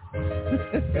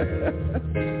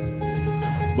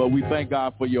 But we thank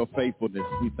God for your faithfulness.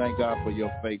 We thank God for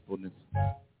your faithfulness.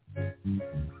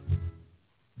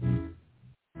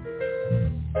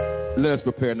 Let us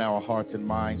prepare now our hearts and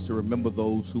minds to remember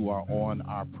those who are on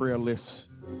our prayer list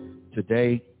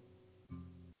today.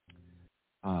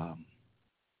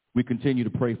 We continue to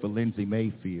pray for Lindsay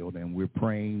Mayfield, and we're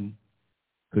praying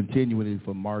continually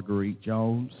for Marguerite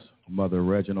Jones, Mother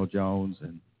Reginald Jones,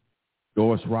 and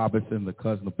Doris Robinson, the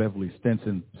cousin of Beverly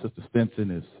Stinson. Sister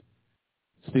Stinson is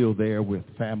still there with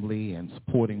family and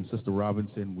supporting Sister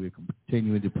Robinson. We're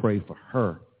continuing to pray for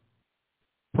her.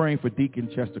 Praying for Deacon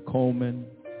Chester Coleman.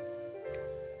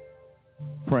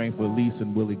 Praying for Elise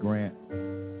and Willie Grant.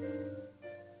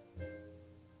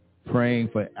 Praying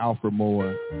for Alfred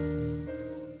Moore.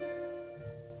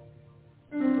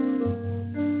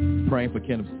 Praying for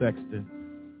Kenneth Sexton,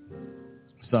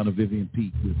 son of Vivian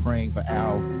Peake. We're praying for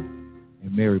Al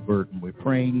and Mary Burton. We're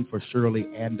praying for Shirley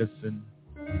Anderson.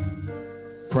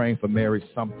 Praying for Mary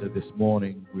Sumter this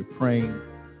morning. We're praying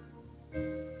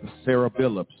for Sarah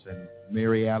Billups and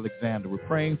Mary Alexander. We're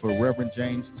praying for Reverend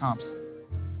James Thompson.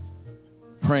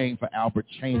 Praying for Albert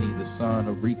Cheney, the son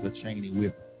of Retha Cheney.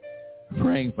 We're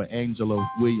praying for Angela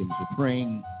Williams. We're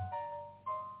praying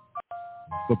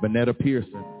for Bonetta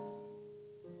Pearson.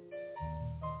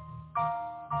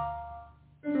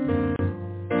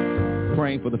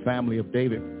 Praying for the family of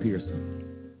David Pearson.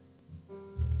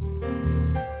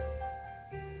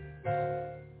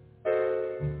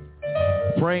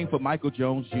 Praying for Michael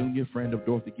Jones Jr., friend of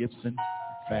Dorothy Gibson,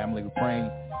 family. We're praying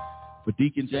for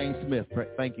Deacon James Smith,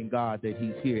 thanking God that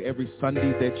he's here. Every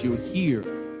Sunday that you're here,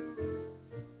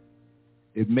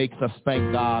 it makes us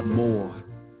thank God more.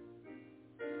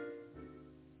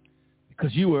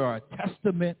 Because you are a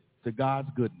testament to God's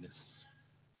goodness.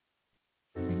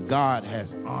 And God has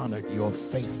honored your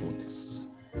faithfulness.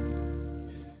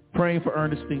 Praying for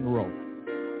Ernestine Rowe.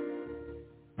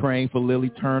 Praying for Lily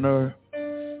Turner.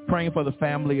 Praying for the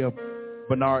family of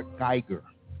Bernard Geiger.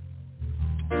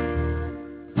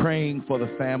 Praying for the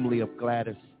family of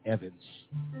Gladys Evans.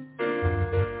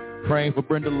 Praying for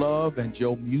Brenda Love and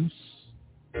Joe Muse.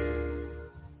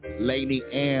 Lainey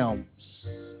Ames.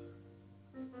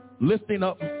 Lifting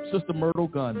up Sister Myrtle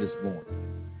Gunn this morning.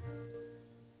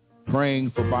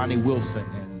 Praying for Bonnie Wilson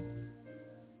and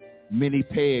Minnie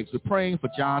Peggs. We're praying for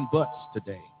John Butts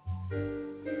today.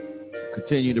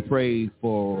 Continue to pray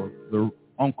for the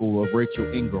uncle of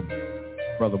Rachel Ingram,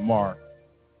 Brother Mark.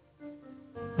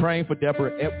 Praying for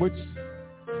Deborah Edwards,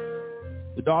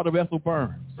 the daughter of Ethel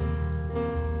Burns.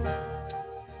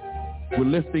 We're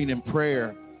lifting in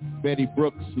prayer Betty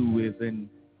Brooks, who is in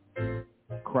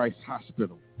Christ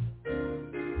Hospital.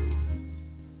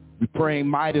 We're praying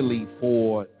mightily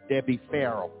for Debbie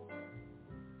Farrell,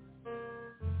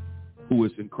 who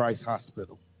is in Christ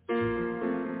Hospital.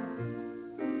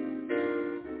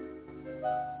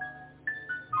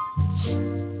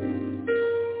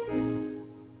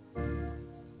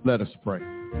 Let us pray.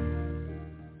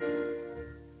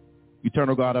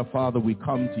 Eternal God, our Father, we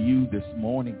come to you this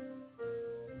morning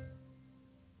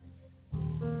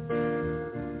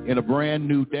in a brand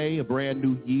new day, a brand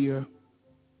new year.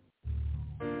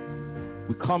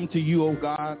 We come to you, oh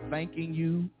God, thanking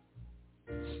you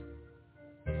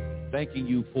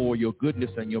for your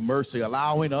goodness and your mercy,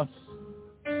 allowing us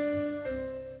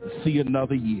to see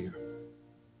another year.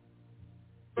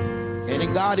 And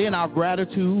in God, in our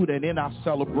gratitude and in our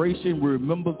celebration, we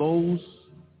remember those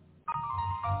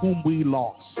whom we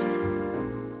lost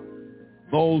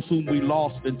Those whom we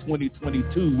lost in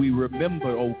 2022, we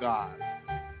remember, oh God.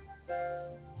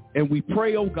 And we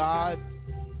pray, oh God,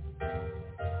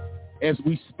 as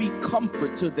we speak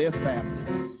comfort to their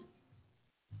families.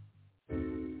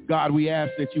 God, we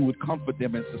ask that you would comfort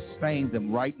them and sustain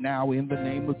them right now in the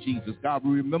name of Jesus. God,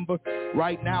 we remember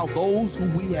right now those who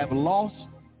we have lost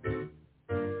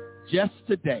just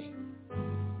today,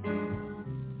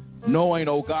 knowing,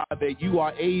 oh God, that you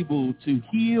are able to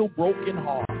heal broken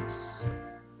hearts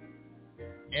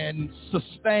and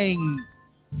sustain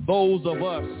those of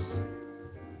us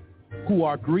who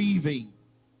are grieving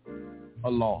a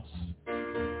loss.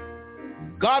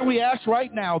 God, we ask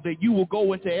right now that you will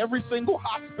go into every single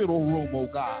hospital room, oh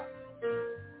God,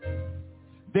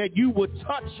 that you would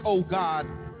touch, oh God,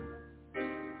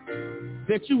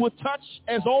 that you would touch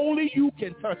as only you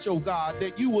can touch, oh God,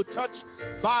 that you would touch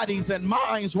bodies and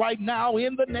minds right now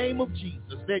in the name of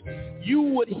Jesus, that you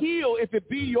would heal if it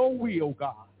be your will,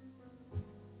 God,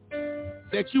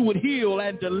 that you would heal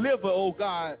and deliver, oh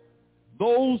God,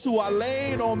 those who are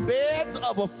laying on beds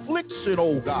of affliction,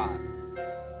 oh God.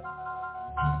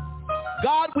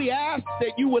 God, we ask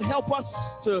that you would help us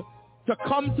to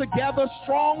come together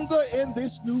stronger in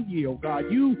this new year, oh God.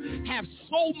 You have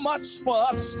so much for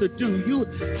us to do. You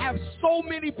have so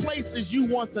many places you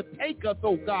want to take us,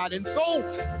 oh God. And so,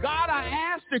 God, I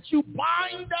ask that you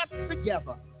bind us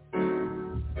together.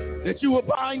 That you will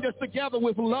bind us together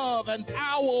with love and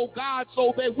power, oh God,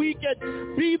 so that we can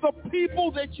be the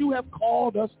people that you have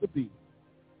called us to be.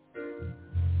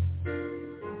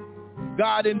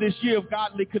 God, in this year of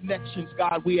godly connections,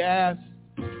 God, we ask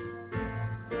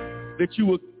that you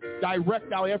would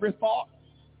direct our every thought,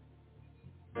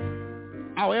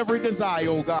 our every desire,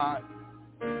 oh God,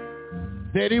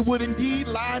 that it would indeed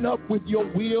line up with your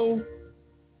will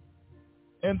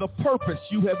and the purpose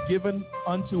you have given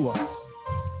unto us.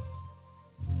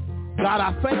 God,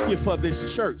 I thank you for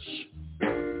this church.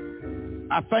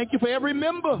 I thank you for every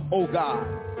member, oh God.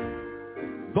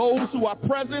 Those who are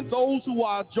present, those who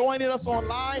are joining us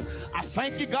online, I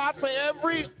thank you, God, for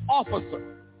every officer.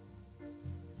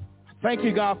 I thank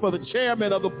you, God, for the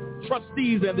chairman of the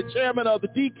trustees and the chairman of the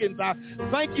deacons. I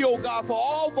thank you, oh God, for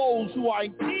all those who are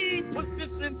in key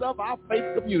positions of our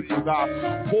faith community, God.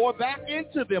 Pour back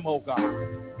into them, oh God.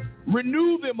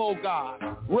 Renew them, oh God.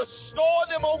 Restore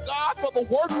them, oh God, for the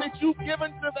work that you've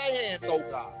given to their hands, oh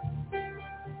God.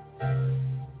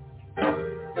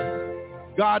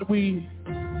 God, we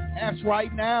ask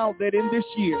right now that in this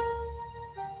year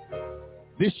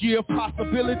of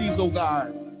possibilities, oh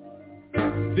God,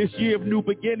 this year of new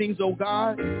beginnings, oh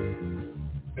God,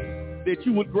 that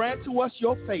you would grant to us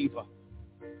your favor,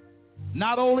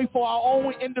 not only for our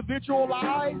own individual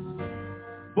lives,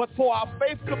 but for our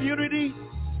faith community,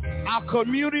 our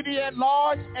community at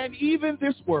large, and even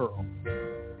this world.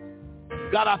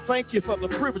 God, I thank you for the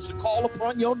privilege to call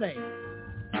upon your name.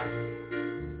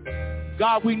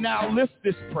 God, we now lift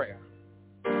this prayer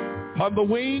on the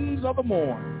wings of the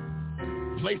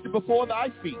morn. Place it before thy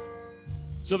feet.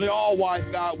 To the all-wise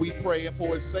God we pray, and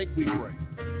for his sake we pray.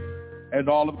 And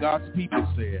all of God's people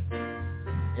said,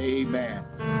 amen.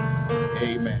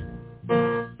 Amen.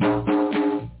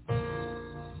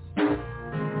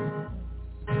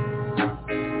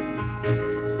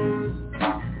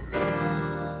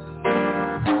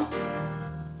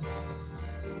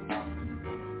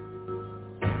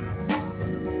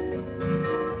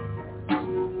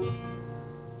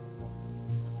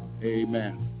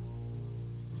 Amen.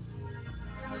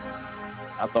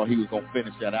 I thought he was going to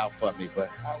finish that out for me, but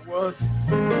I was.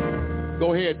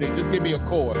 Go ahead, then. Just give me a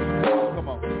chord. Come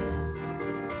on.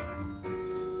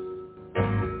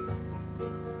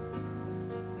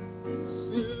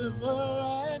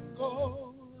 Silver and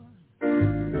gold.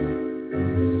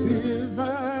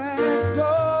 Silver and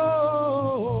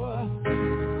gold.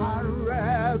 I'd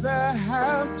rather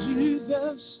have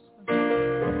Jesus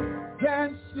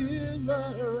than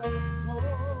silver and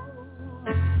gold.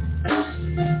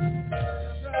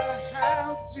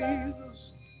 Have Jesus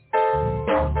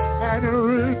and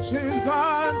riches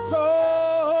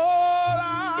untold.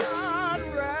 I'd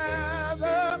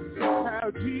rather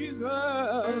have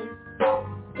Jesus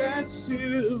than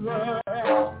silver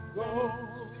and gold.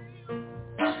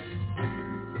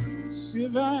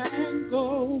 Silver and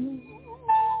gold.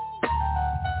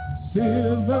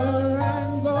 Silver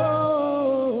and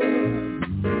gold.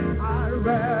 I'd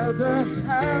rather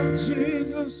have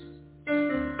Jesus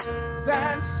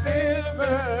than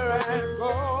silver and gold.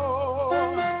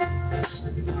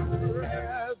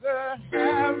 Rather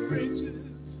have riches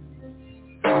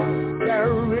than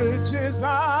riches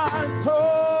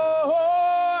untold.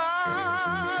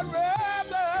 I'd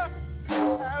rather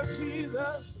have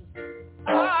Jesus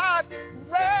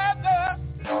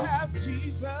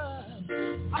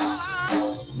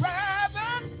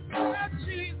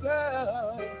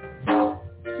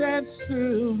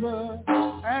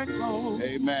backbone.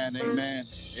 Amen, amen,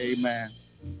 amen.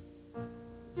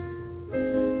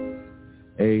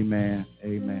 Amen,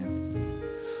 amen.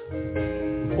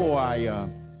 Before I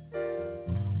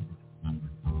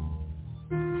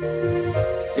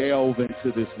delve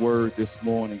into this word this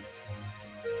morning,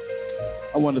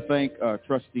 I want to thank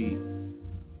Trustee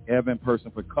Evan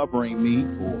Person for covering me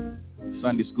for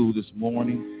Sunday school this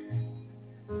morning.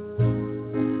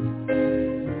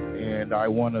 And I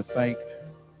want to thank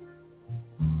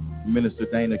Minister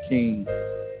Dana King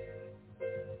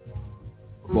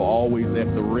for always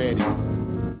at the ready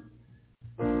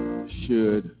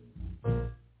should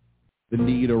the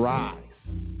need arise.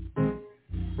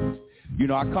 You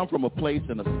know, I come from a place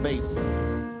and a space,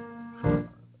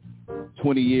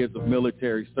 20 years of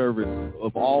military service,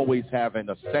 of always having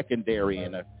a secondary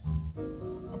and a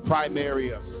primary,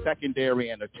 a secondary,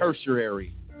 and a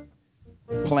tertiary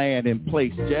plan in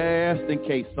place just in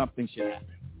case something should happen.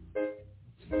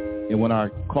 And when I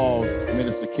called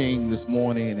Minister King this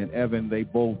morning and Evan, they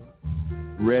both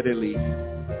readily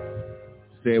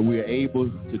said we are able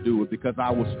to do it because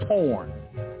I was torn.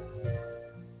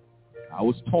 I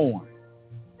was torn.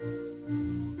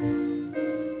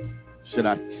 Should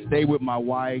I stay with my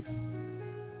wife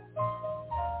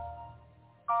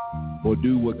or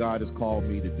do what God has called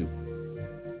me to do?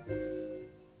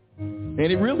 And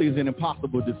it really is an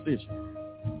impossible decision.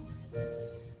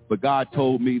 But God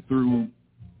told me through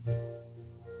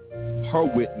her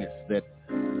witness that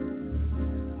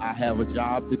I have a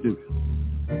job to do.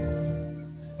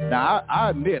 Now, I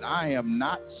admit I am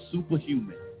not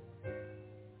superhuman,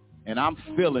 and I'm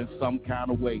feeling some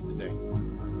kind of way today.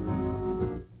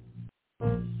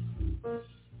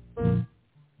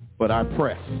 But I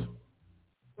press.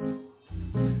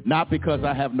 Not because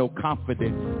I have no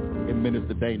confidence in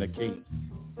Minister Dana King,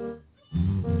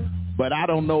 but I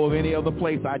don't know of any other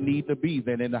place I need to be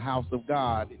than in the house of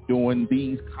God during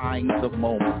these kinds of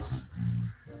moments.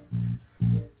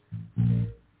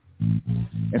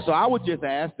 And so I would just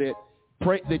ask that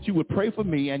you would pray for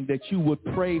me and that you would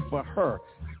pray for her.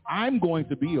 I'm going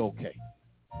to be okay.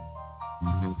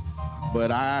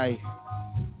 But I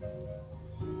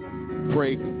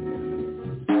pray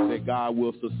that God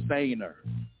will sustain her.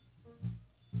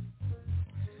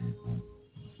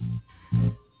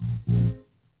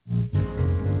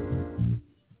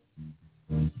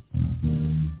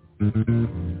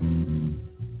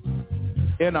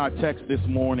 In our text this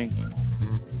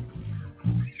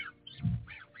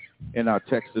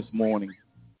morning,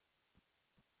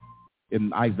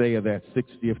 in Isaiah, that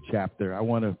 60th chapter, I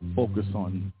want to focus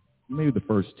on maybe the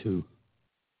first two.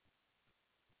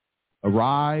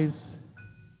 Arise,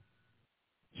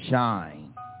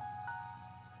 shine,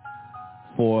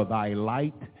 for thy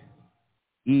light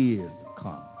is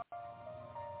come,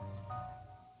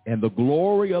 and the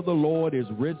glory of the Lord is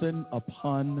risen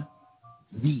upon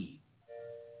thee.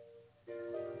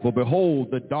 For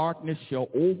behold, the darkness shall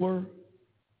over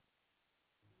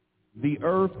the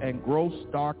earth, and gross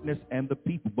darkness and the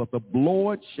people, but the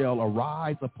Lord shall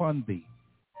arise upon thee,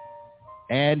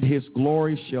 and his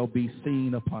glory shall be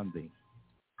seen upon thee.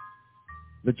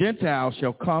 The Gentiles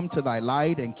shall come to thy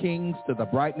light, and kings to the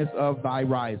brightness of thy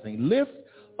rising. Lift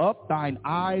up thine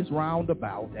eyes round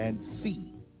about, and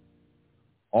see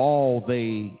all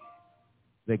they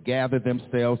that gather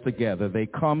themselves together. They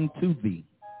come to thee.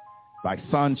 Thy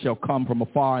son shall come from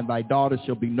afar, and thy daughter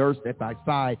shall be nursed at thy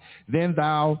side. Then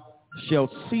thou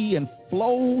shalt see and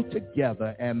flow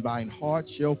together, and thine heart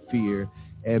shall fear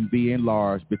and be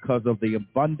enlarged, because of the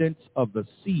abundance of the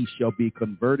sea shall be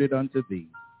converted unto thee.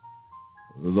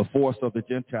 The force of the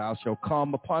Gentiles shall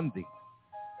come upon thee.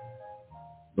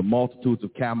 The multitudes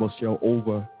of camels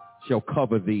shall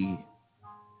cover thee.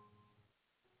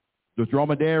 The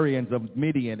dromedarians of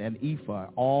Midian and Ephah,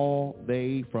 all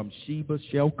they from Sheba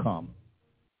shall come.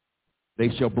 They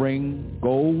shall bring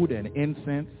gold and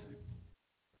incense,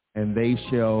 and they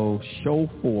shall show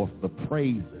forth the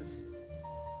praises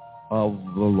of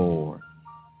the Lord.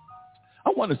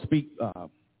 I want to speak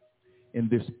in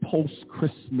this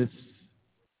post-Christmas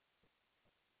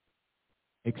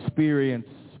experience,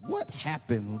 what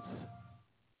happens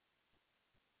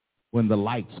when the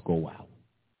lights go out?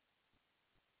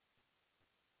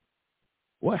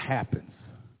 What happens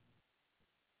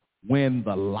when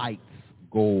the lights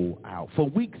go out? For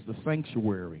weeks, the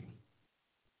sanctuary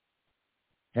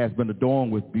has been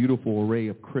adorned with beautiful array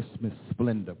of Christmas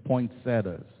splendor.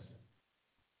 Poinsettias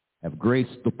have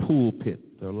graced the pulpit.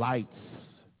 The lights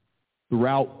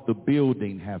throughout the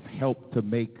building have helped to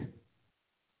make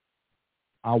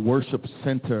our worship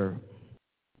center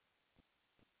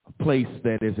a place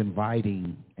that is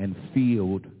inviting and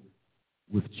filled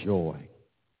with joy.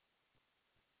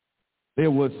 There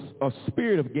was a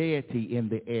spirit of gaiety in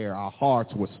the air. Our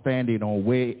hearts were standing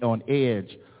on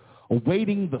edge,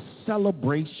 awaiting the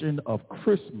celebration of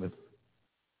Christmas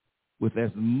with as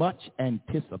much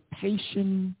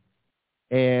anticipation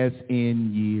as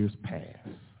in years past.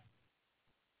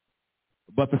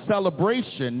 But the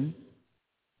celebration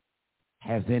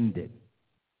has ended.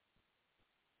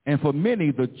 And for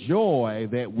many, the joy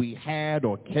that we had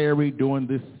or carried during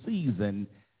this season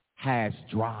has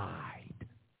dried.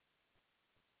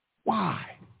 Why?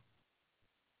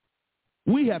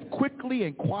 We have quickly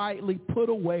and quietly put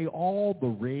away all the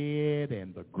red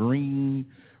and the green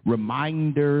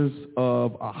reminders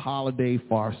of a holiday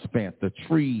far spent. The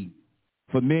tree,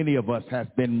 for many of us, has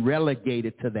been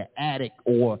relegated to the attic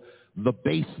or the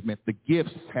basement. The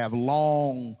gifts have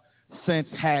long since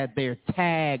had their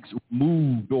tags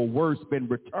moved, or worse, been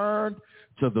returned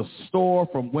to the store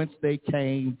from whence they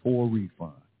came for a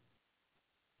refund.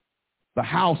 The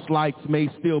house lights may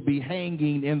still be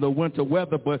hanging in the winter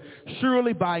weather, but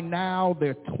surely by now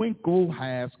their twinkle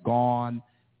has gone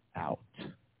out.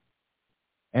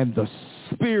 And the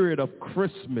spirit of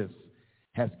Christmas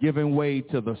has given way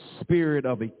to the spirit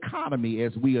of economy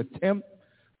as we attempt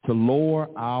to lower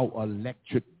our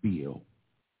electric bill.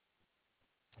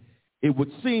 It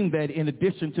would seem that in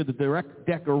addition to the direct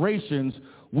decorations,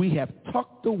 we have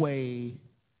tucked away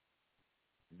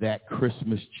that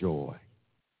Christmas joy.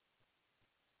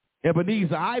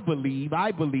 Ebenezer, I believe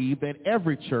that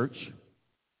every church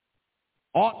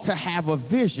ought to have a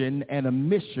vision and a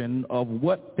mission of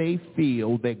what they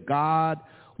feel that God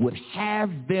would have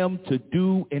them to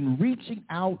do in reaching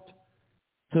out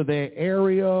to their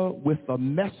area with a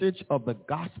message of the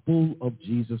gospel of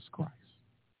Jesus Christ.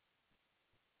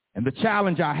 And the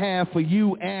challenge I have for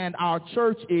you and our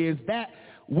church is that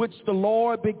which the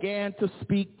Lord began to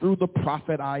speak through the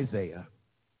prophet Isaiah.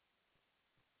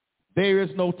 There is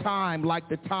no time like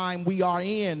the time we are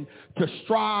in to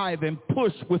strive and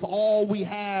push with all we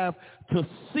have to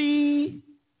see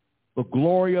the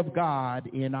glory of God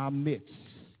in our midst,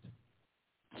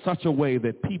 such a way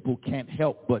that people can't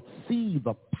help but see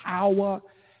the power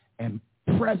and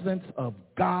presence of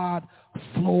God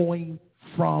flowing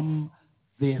from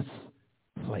this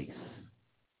place.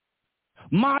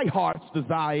 My heart's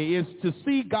desire is to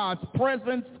see God's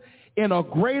presence in a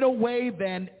greater way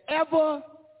than ever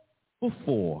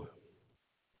before.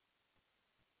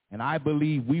 And I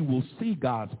believe we will see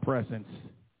God's presence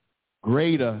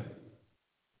greater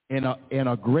in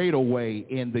a greater way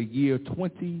in the year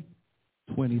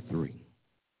 2023.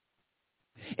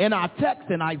 In our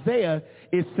text in Isaiah,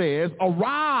 it says,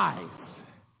 "Arise,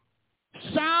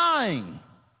 shine,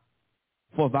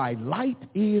 for thy light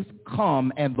is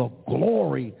come, and the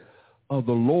glory of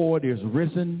the Lord is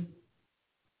risen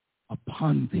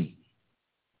upon thee."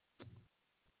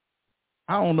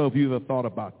 I don't know if you've ever thought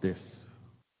about this,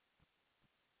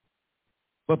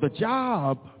 but the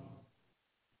job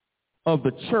of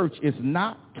the church is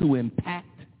not to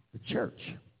impact the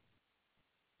church.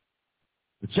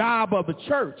 The job of the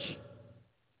church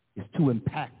is to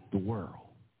impact the world.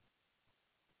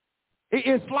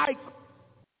 It's like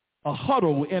a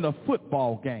huddle in a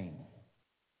football game.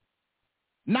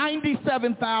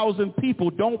 97,000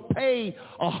 people don't pay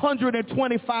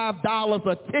 $125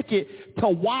 a ticket to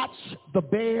watch the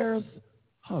Bears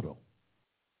huddle.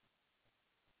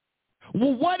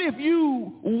 Well, what if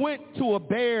you went to a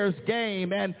Bears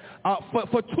game and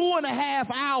for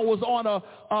 2.5 hours on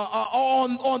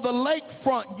the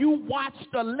lakefront, you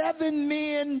watched 11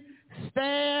 men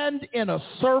stand in a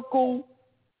circle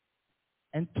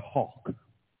and talk?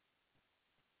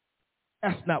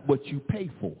 That's not what you pay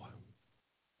for.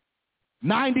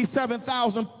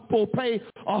 97,000 people pay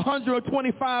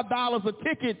 $125 a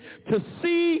ticket to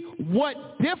see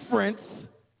what difference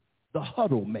the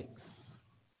huddle makes.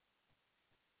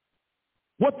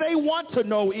 What they want to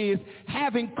know is,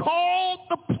 having called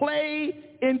the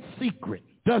play in secret,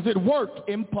 does it work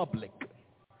in public?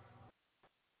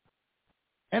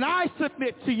 And I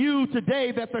submit to you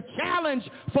today that the challenge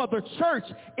for the church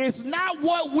is not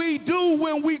what we do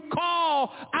when we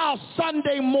call our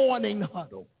Sunday morning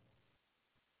huddle,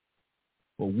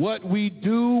 but what we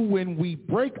do when we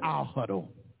break our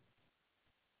huddle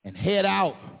and head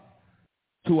out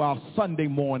to our Sunday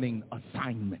morning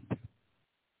assignment.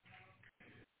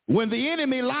 When the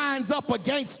enemy lines up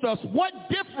against us, what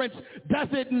difference does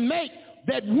it make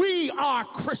that we are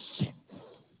Christians?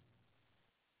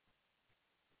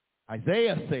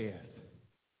 Isaiah says,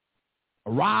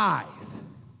 "Arise,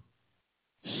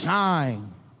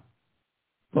 shine,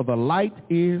 for the light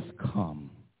is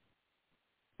come,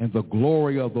 and the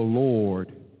glory of the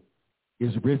Lord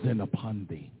is risen upon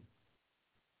thee."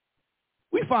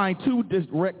 We find two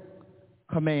direct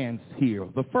commands here.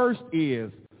 The first is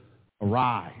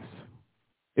arise.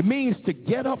 It means to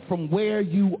get up from where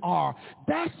you are.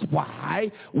 That's why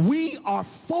we are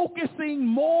focusing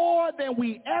more than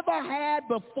we ever had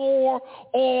before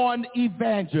on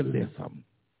evangelism.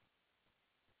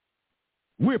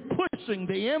 We're pushing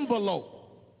the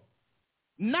envelope,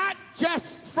 not just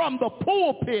from the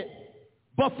pulpit,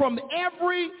 but from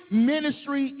every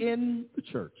ministry in the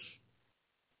church.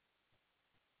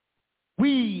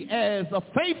 We as a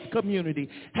faith community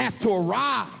have to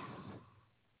arise.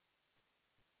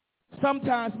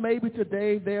 Sometimes maybe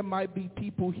today there might be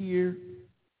people here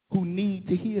who need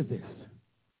to hear this.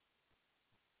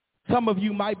 Some of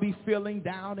you might be feeling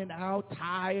down and out,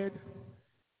 tired,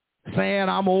 saying,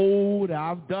 I'm old,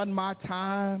 I've done my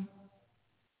time,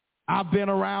 I've been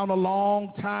around a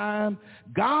long time.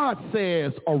 God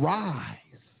says, arise.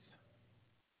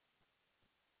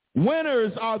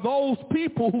 Winners are those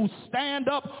people who stand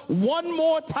up one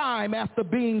more time after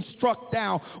being struck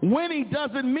down. Winning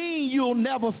doesn't mean you'll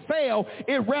never fail.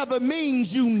 It rather means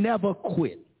you never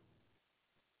quit.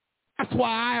 That's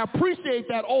why I appreciate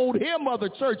that old hymn of the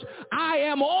church. I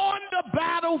am on the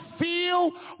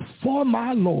battlefield for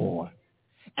my Lord.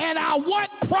 And I what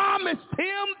promised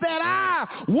him that I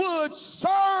would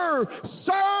serve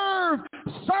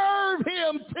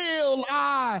him till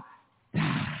I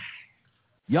die.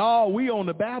 Y'all, we on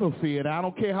the battlefield. I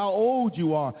don't care how old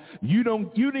you are. You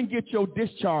didn't get your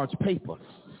discharge papers.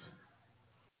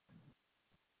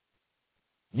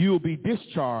 You'll be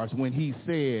discharged when he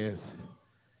says,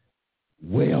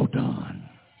 well done.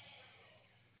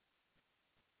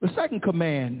 The second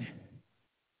command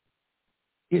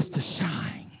is to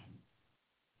shine.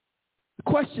 The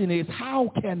question is,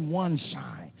 how can one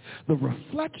shine? The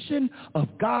reflection of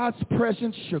God's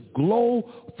presence should glow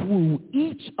through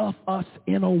each of us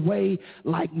in a way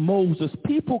like Moses.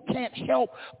 People can't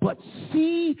help but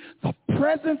see the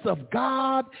presence of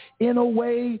God in a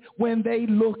way when they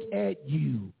look at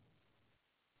you.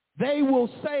 They will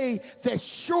say that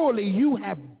surely you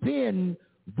have been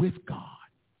with God.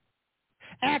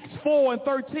 Acts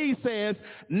 4:13 says,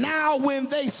 now when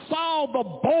they saw the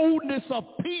boldness of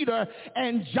Peter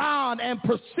and John and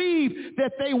perceived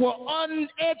that they were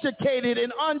uneducated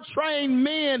and untrained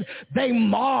men, they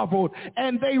marveled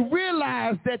and they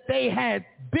realized that they had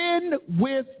been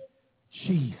with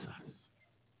Jesus.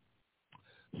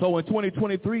 So in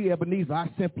 2023, Ebenezer, I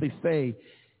simply say,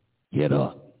 get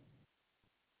up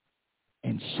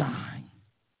and shine.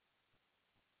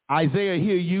 Isaiah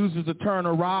here uses the term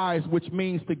arise, which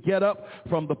means to get up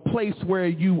from the place where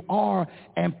you are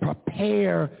and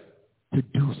prepare to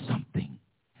do something.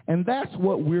 And that's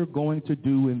what we're going to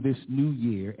do in this new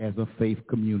year as a faith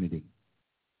community.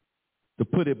 To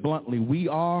put it bluntly, we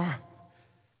are,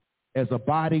 as a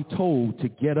body, told to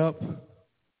get up,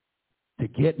 to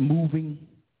get moving,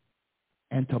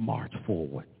 and to march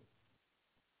forward.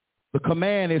 The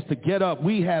command is to get up.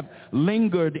 We have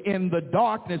lingered in the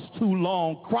darkness too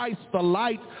long. Christ, the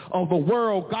light of the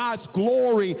world, God's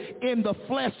glory in the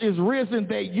flesh is risen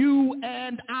that you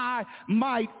and I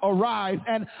might arise.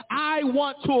 And I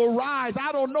want to arise.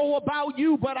 I don't know about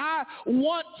you, but I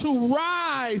want to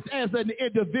rise as an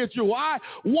individual. I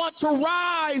want to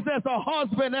rise as a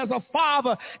husband, as a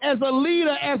father, as a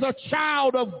leader, as a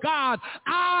child of God.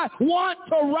 I want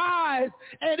to rise,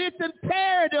 and it's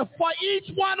imperative for each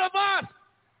one of us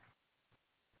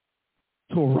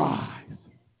to rise,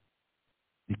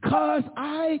 because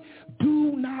I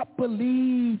do not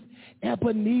believe,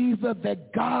 Ebenezer,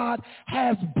 that God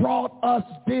has brought us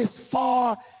this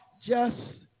far just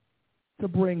to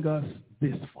bring us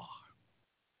this far.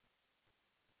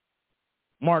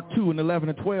 Mark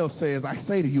 2:11-12 says, I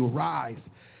say to you, arise,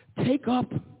 take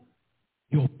up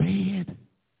your bed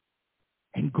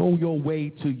and go your way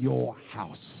to your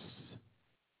house.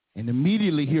 And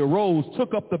immediately he arose,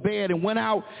 took up the bed, and went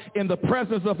out in the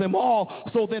presence of them all,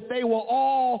 so that they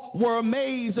were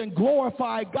amazed and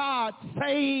glorified God,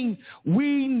 saying,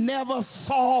 we never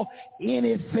saw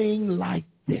anything like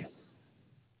this.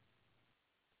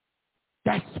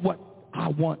 That's what I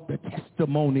want the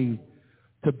testimony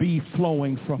to be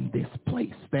flowing from this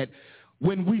place, that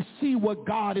when we see what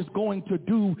God is going to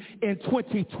do in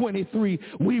 2023,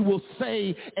 we will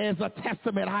say as a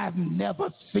testament, I have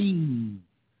never seen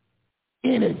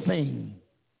anything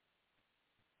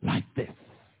like this.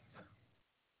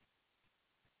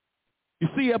 You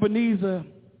see, Ebenezer,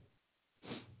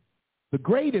 the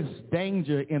greatest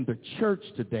danger in the church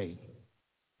today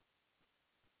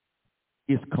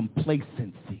is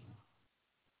complacency,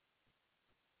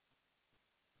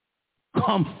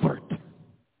 comfort,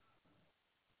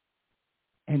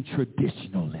 and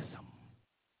traditionalism.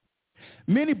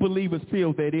 Many believers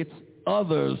feel that it's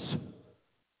others'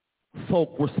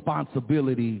 folk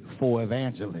responsibility for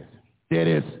evangelism. That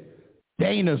it's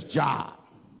Dana's job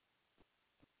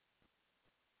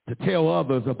to tell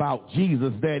others about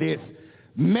Jesus, that it's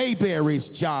Mayberry's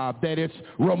job, that it's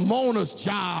Ramona's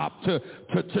job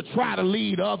to try to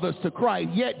lead others to Christ.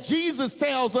 Yet Jesus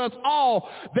tells us all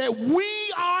that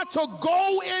we are to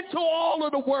go into all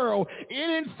of the world. It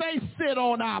didn't say sit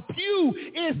on our pew.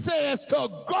 It says to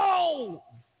go.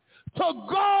 To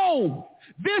go.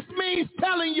 This means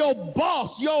telling your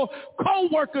boss, your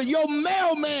coworker, your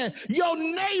mailman, your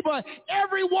neighbor,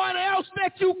 everyone else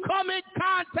that you come in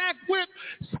contact with,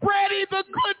 spreading the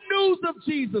good news of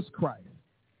Jesus Christ.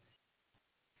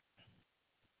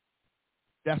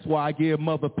 That's why I give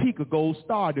Mother Peak a gold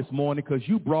star this morning, because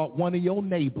you brought one of your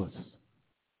neighbors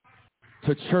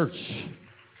to church.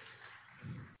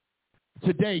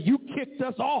 Today, you kicked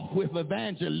us off with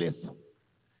evangelism.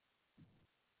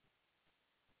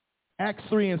 Acts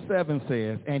 3:7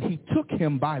 says, and he took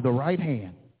him by the right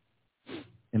hand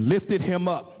and lifted him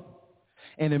up.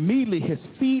 And immediately his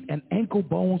feet and ankle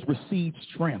bones received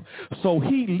strength. So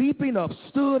he, leaping up,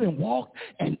 stood and walked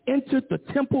and entered the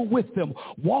temple with them,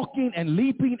 walking and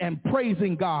leaping and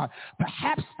praising God.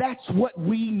 Perhaps that's what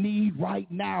we need right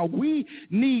now. We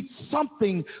need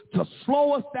something to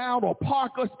slow us down or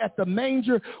park us at the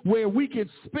manger where we can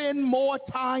spend more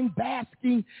time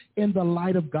basking in the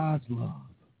light of God's love.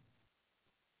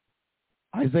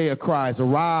 Isaiah cries,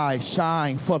 arise,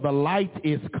 shine, for the light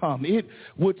is come. It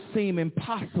would seem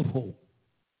impossible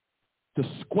to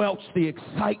squelch the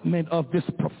excitement of this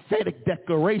prophetic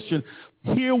declaration.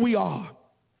 Here we are,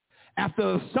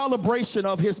 after a celebration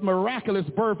of his miraculous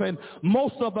birth, and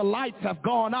most of the lights have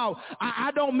gone out.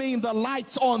 I don't mean the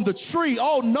lights on the tree.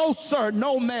 Oh, no, sir,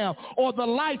 no, ma'am. Or the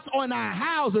lights on our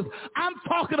houses. I'm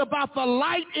talking about the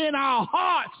light in our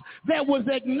hearts that was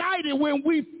ignited when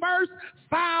we first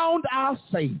found our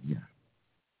Savior.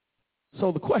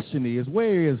 So the question is,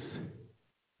 where is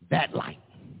that light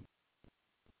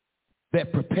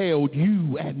that propelled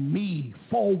you and me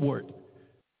forward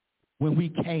when we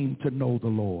came to know the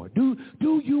Lord? Do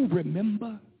you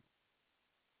remember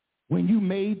when you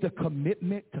made the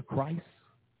commitment to Christ?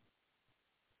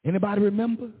 Anybody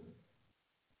remember?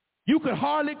 You could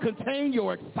hardly contain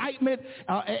your excitement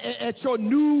at your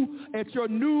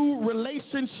new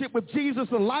relationship with Jesus.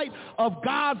 The light of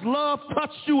God's love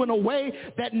touched you in a way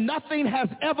that nothing has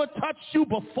ever touched you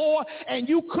before, and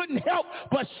you couldn't help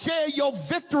but share your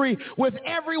victory with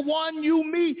everyone you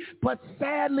meet. But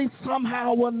sadly,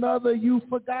 somehow or another, you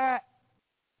forgot.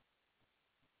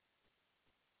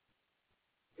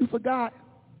 You forgot.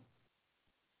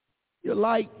 Your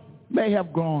light may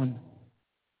have gone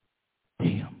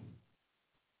dim.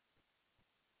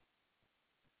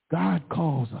 God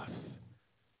calls us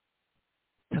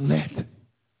to let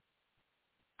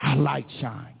our light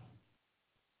shine.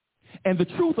 And the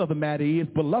truth of the matter is,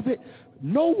 beloved,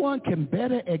 no one can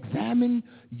better examine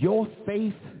your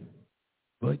faith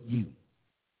but you.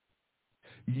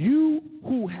 You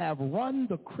who have run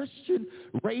the Christian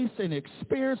race and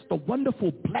experienced the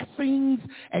wonderful blessings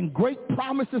and great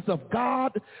promises of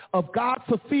God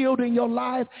fulfilled in your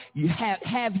life,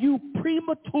 have you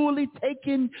prematurely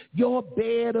taken your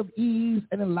bed of ease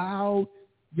and allowed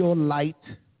your light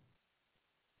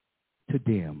to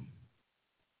dim?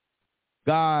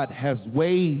 God has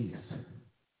ways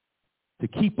to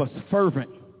keep us fervent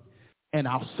in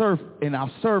our service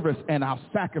and our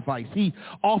sacrifice. He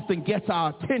often gets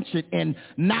our attention in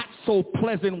not so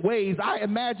pleasant ways. I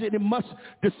imagine it must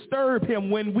disturb him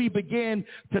when we begin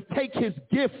to take his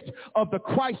gift of the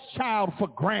Christ child for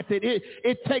granted.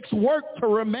 It takes work to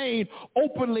remain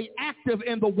openly active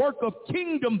in the work of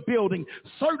kingdom building.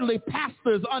 Certainly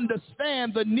pastors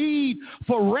understand the need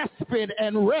for respite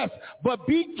and rest, but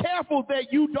be careful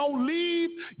that you don't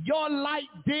leave your light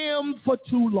dim for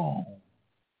too long,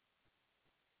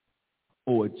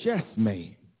 or it just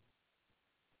may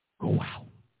go out.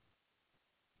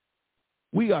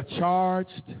 We are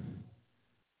charged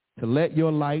to let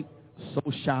your light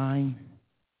so shine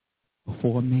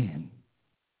before men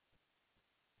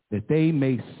that they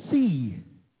may see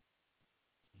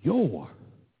your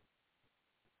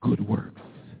good works.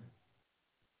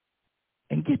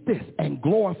 And get this, and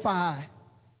glorify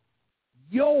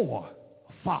your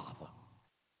Father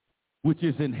which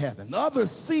is in heaven. Others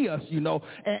see us,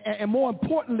 and more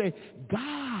importantly,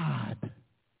 God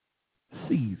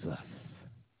sees us.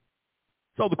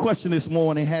 So the question this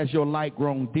morning, has your light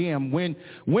grown dim? When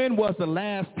was the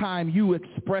last time you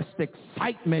expressed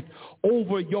excitement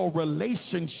over your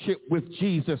relationship with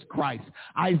Jesus Christ?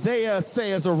 Isaiah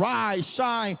says, arise,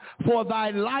 shine, for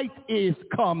thy light is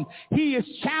come. He is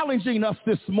challenging us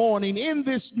this morning in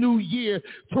this new year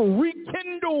to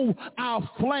rekindle our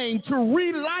flame, to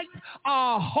relight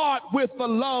our heart with the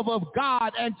love of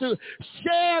God, and to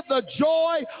share the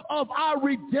joy of our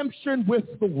redemption with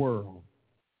the world.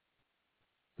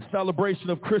 The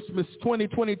celebration of Christmas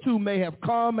 2022 may have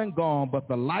come and gone, but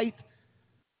the light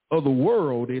of the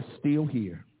world is still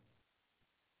here.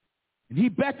 And he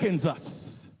beckons us.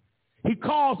 He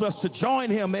calls us to join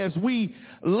him as we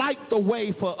light the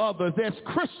way for others. As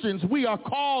Christians, we are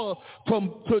called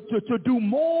to do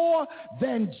more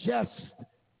than just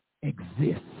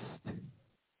exist.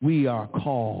 We are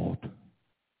called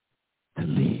to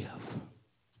live.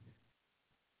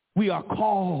 We are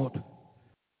called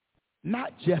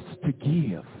not just to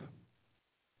give,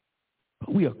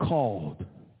 but we are called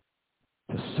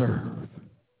to serve.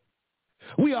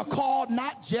 We are called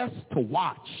not just to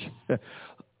watch,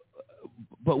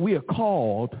 but we are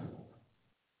called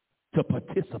to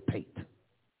participate.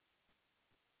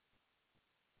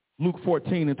 Luke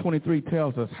 14:23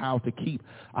 tells us how to keep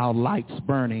our lights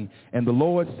burning. And the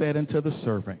Lord said unto the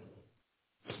servant,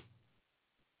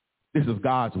 this is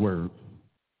God's word,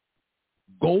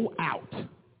 go out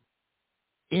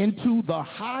into the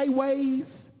highways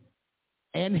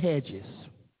and hedges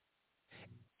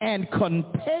and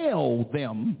compel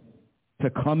them to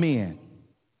come in,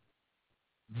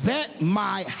 that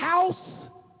my house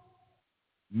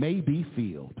may be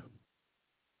filled.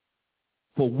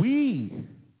 For we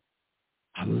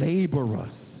are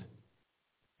laborers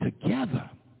together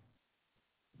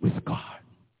with God.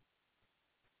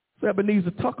 So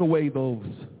Ebenezer, tuck away those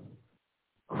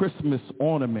Christmas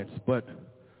ornaments, but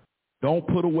don't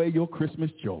put away your Christmas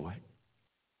joy.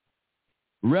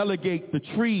 Relegate the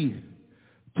tree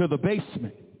to the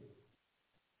basement,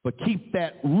 but keep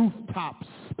that rooftop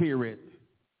spirit.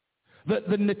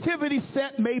 The nativity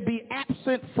set may be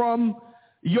absent from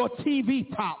your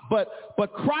TV top,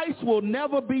 but Christ will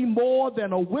never be more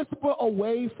than a whisper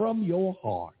away from your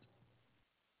heart.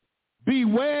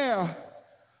 Beware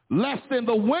lest in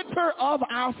the winter of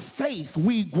our faith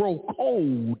we grow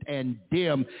cold and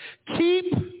dim. Keep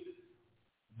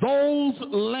those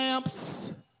lamps,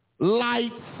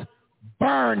 lights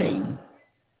burning.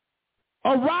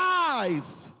 Arise,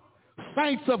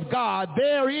 saints of God,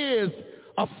 there is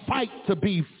a fight to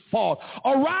be fought.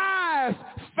 Arise,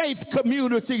 faith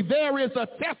community, there is a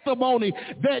testimony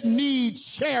that needs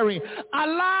sharing.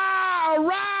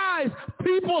 Arise,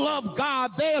 people of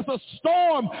God, there's a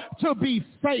storm to be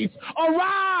faced.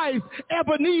 Arise,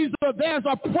 Ebenezer, there's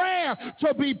a prayer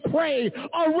to be prayed.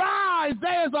 Arise,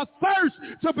 there's a thirst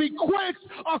to be quenched,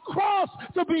 a cross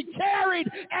to be carried,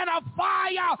 and a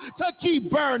fire to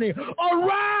keep burning.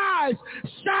 Arise,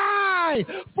 shine,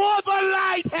 for the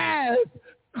light has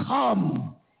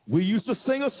come. We used to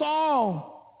sing a song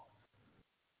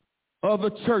of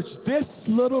the church, this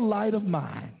little light of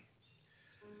mine,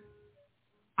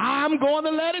 I'm going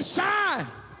to let it shine.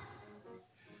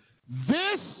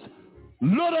 This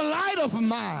little light of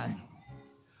mine,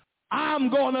 I'm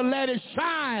going to let it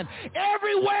shine.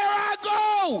 Everywhere I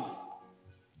go,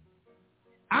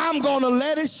 I'm going to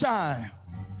let it shine.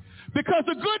 Because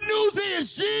the good news is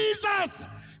Jesus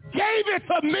gave it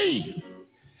to me.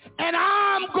 And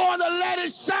I'm going to let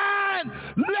it shine,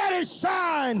 let it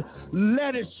shine,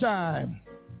 let it shine.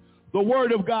 The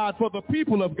word of God for the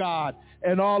people of God,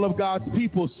 and all of God's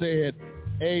people said,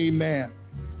 amen.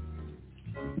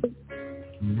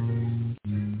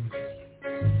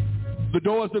 The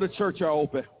doors of the church are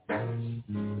open.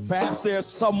 Perhaps there's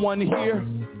someone here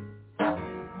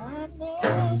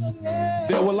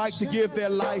that would like to give their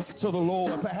life to the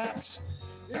Lord. Perhaps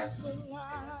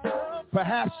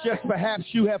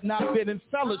you have not been in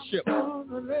fellowship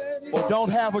or don't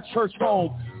have a church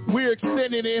home. We're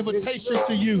extending an invitation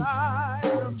to you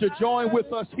to join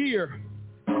with us here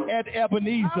at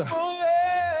Ebenezer.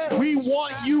 We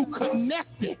want you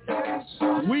connected.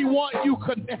 We want you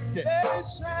connected.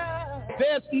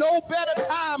 There's no better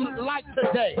time like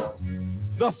today,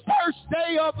 the first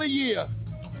day of the year,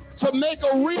 to make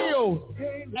a real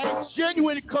and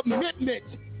genuine commitment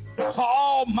to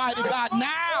Almighty God.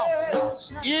 Now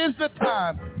is the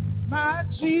time. My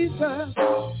Jesus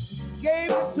gave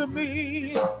it to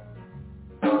me,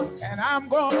 and I'm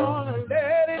gonna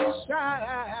let it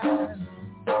shine.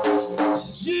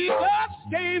 Jesus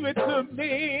gave it to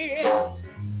me,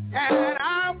 and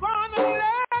I'm gonna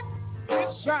let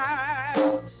it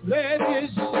shine. Let it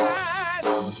shine,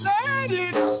 let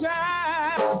it shine.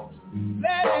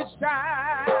 let it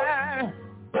shine.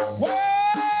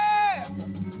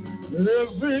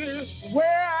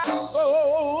 Everywhere I go,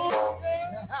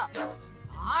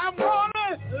 I'm gonna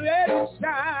let it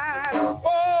shine.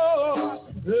 Oh,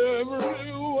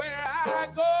 everywhere I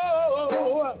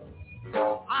go,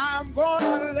 I'm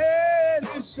gonna let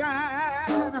it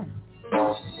shine.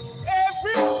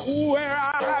 Everywhere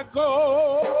I go,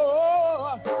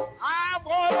 I'm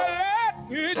gonna let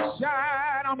it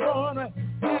shine. I'm gonna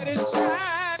let it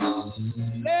shine.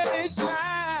 Let it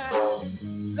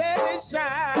shine. Let it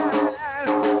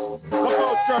shine. Come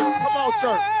on, church. Come on,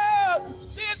 church.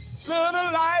 It's the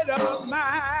light of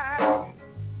mine.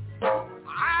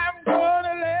 I'm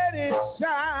gonna let it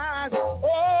shine.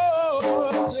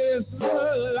 Oh, it's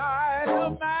the light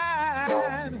of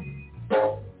mine.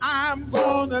 I'm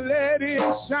gonna let it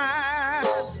shine.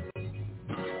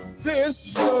 This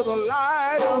little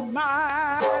light of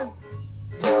mine.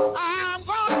 I'm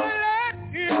gonna let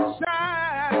it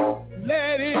shine.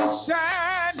 Let it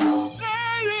shine.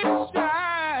 Let it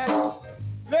shine.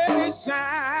 Let it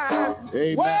shine.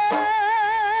 Amen. Well,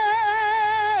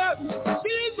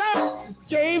 Jesus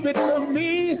gave it to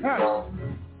me, and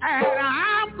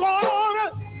I'm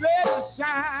gonna let it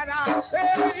shine. I'll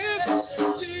tell you,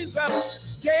 Jesus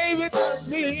gave it to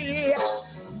me,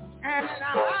 and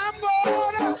I'm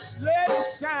gonna let it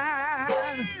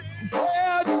shine.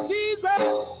 Well, Jesus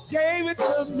gave it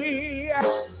to me, and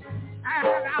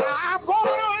I'm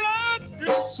gonna let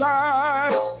it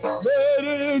shine. Let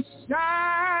it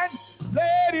shine.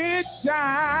 Let it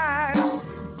shine.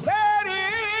 Let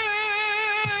it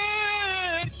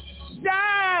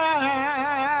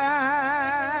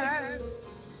shine.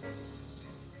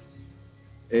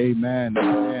 Amen.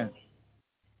 Amen.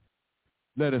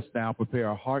 Let us now prepare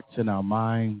our hearts and our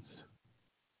minds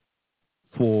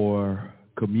for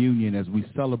communion as we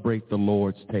celebrate the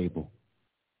Lord's table.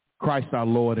 Christ our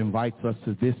Lord invites us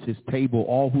to this his table,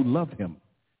 all who love him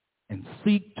and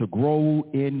seek to grow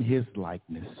in his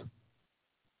likeness.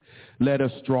 Let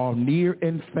us draw near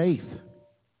in faith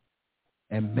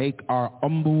and make our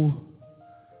humble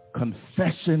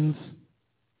confessions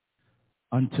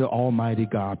unto Almighty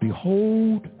God.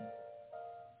 Behold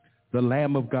the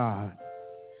Lamb of God,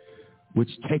 which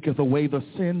taketh away the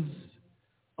sins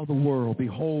of the world.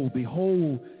 Behold,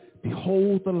 behold,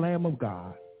 behold the Lamb of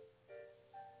God,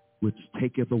 which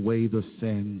taketh away the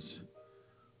sins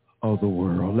of the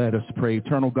world. Let us pray.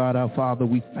 Eternal God, our Father,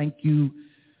 we thank you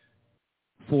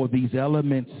for these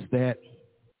elements that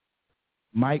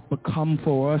might become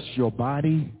for us your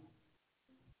body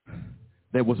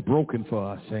that was broken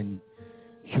for us and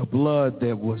your blood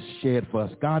that was shed for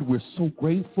us. God, we're so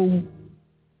grateful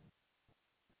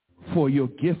for your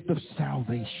gift of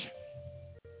salvation.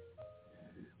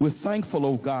 We're thankful,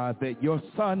 oh God, that your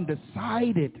Son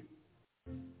decided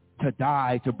to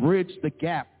die, to bridge the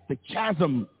gap, the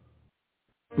chasm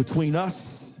between us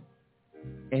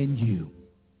and you.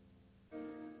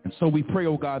 And so we pray,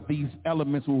 oh God, these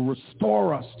elements will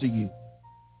restore us to you.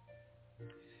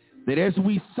 That as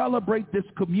we celebrate this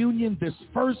communion, this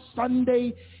first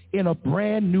Sunday in a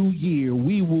brand new year,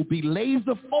 we will be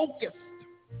laser focused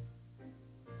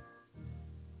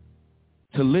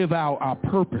to live out our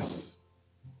purpose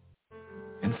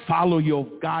and follow your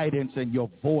guidance and your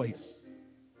voice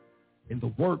in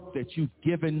the work that you've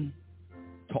given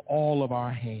to all of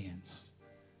our hands.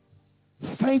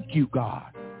 Thank you,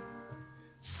 God.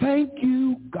 Thank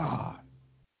you, God,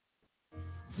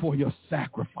 for your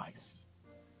sacrifice.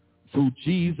 Through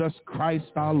Jesus Christ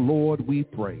our Lord, we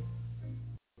pray.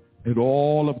 And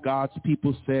all of God's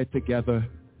people said together,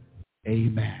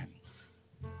 amen.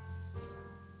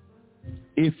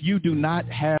 If you do not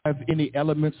have any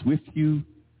elements with you,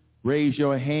 raise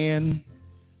your hand,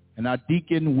 and our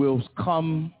deacon will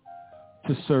come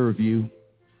to serve you.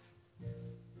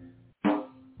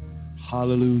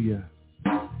 Hallelujah.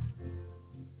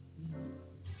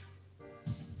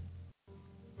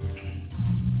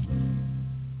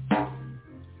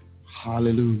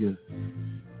 Hallelujah.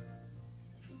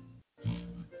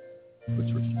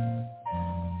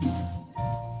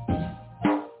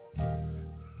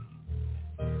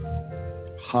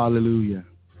 Hallelujah.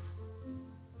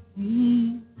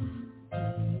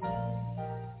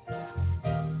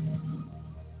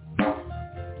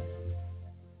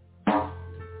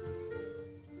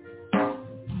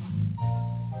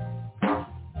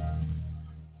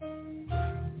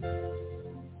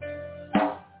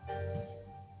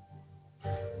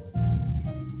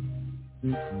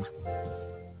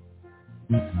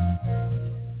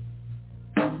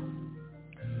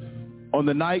 On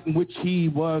the night in which he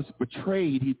was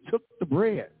betrayed, he took the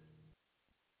bread.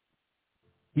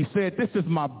 He said, this is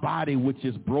my body which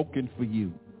is broken for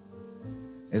you.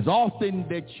 As often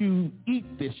that you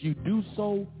eat this, you do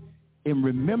so in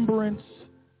remembrance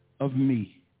of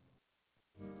me.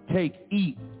 Take,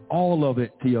 eat all of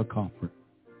it to your comfort.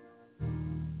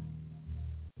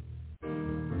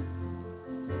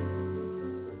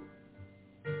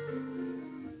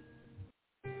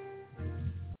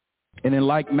 And in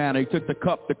like manner, he took the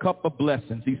cup of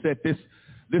blessings. He said, this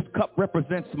cup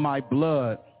represents my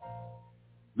blood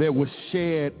that was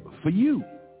shed for you.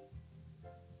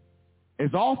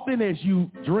 As often as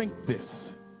you drink this,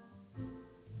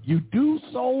 you do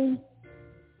so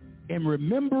in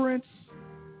remembrance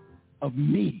of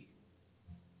me.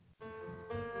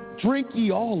 Drink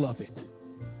ye all of it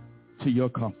to your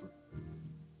comfort.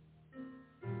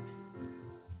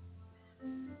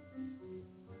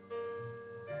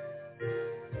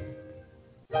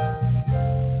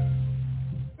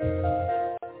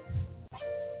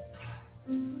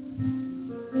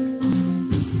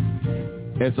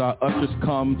 As our ushers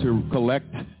come to collect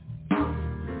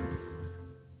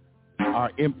our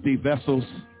empty vessels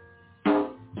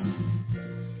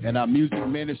and our music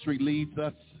ministry leads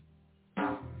us,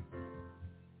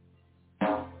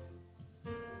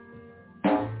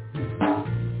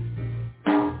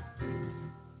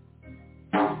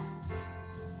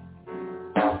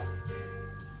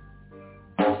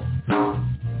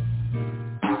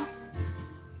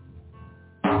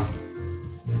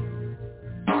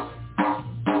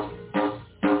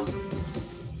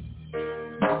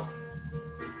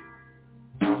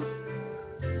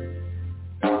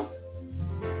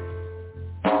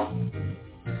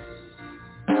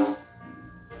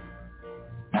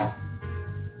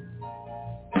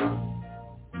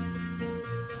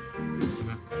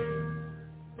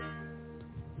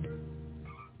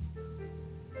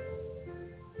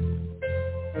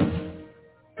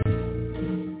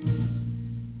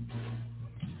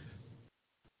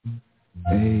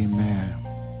 amen.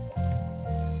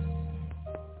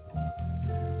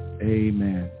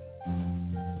 Amen.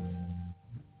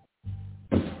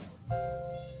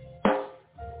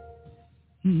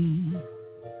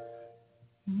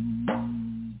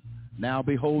 Now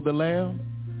behold the Lamb.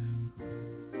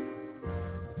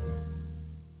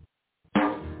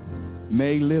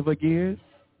 May live again.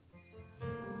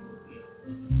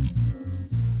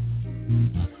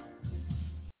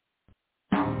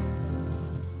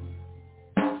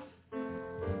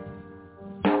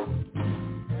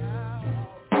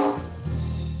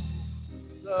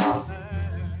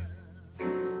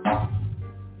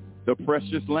 The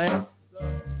precious Lamb.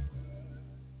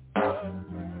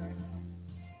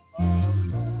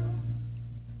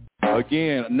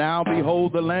 Again, now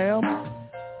behold the Lamb.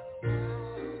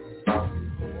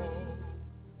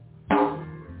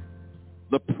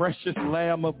 The precious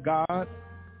Lamb of God.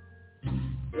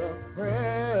 The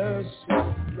precious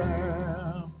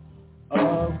Lamb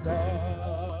of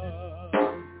God,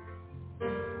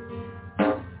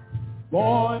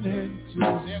 born into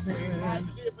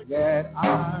sin that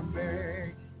I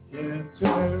may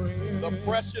enter in. The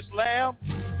precious Lamb.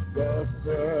 The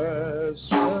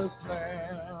precious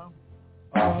Lamb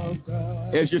of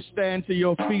God. As you stand to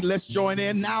your feet, let's join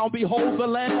in. Now behold the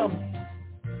Lamb.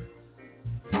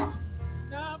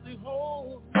 Now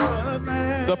behold the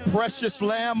Lamb. The precious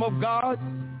Lamb of God.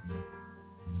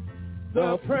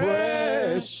 The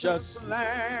precious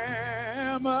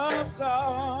Lamb of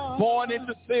God, born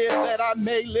into sin that I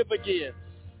may live again.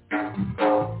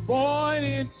 Born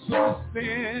into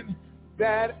sin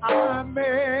that I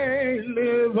may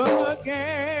live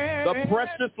again. The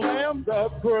precious Lamb. The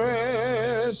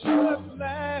precious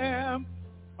Lamb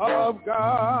of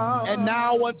God. And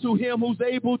now unto him who's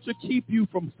able to keep you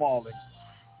from falling,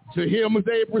 to him who's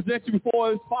able to present you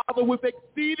before his Father with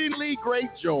exceedingly great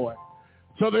joy.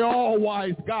 To the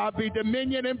all-wise God be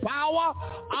dominion and power,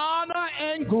 honor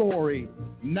and glory,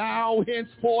 now,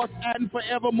 henceforth, and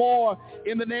forevermore,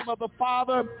 in the name of the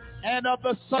Father, and of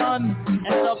the Son,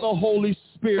 and of the Holy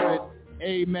Spirit.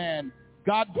 Amen.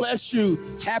 God bless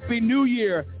you. Happy New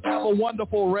Year. Have a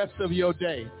wonderful rest of your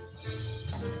day.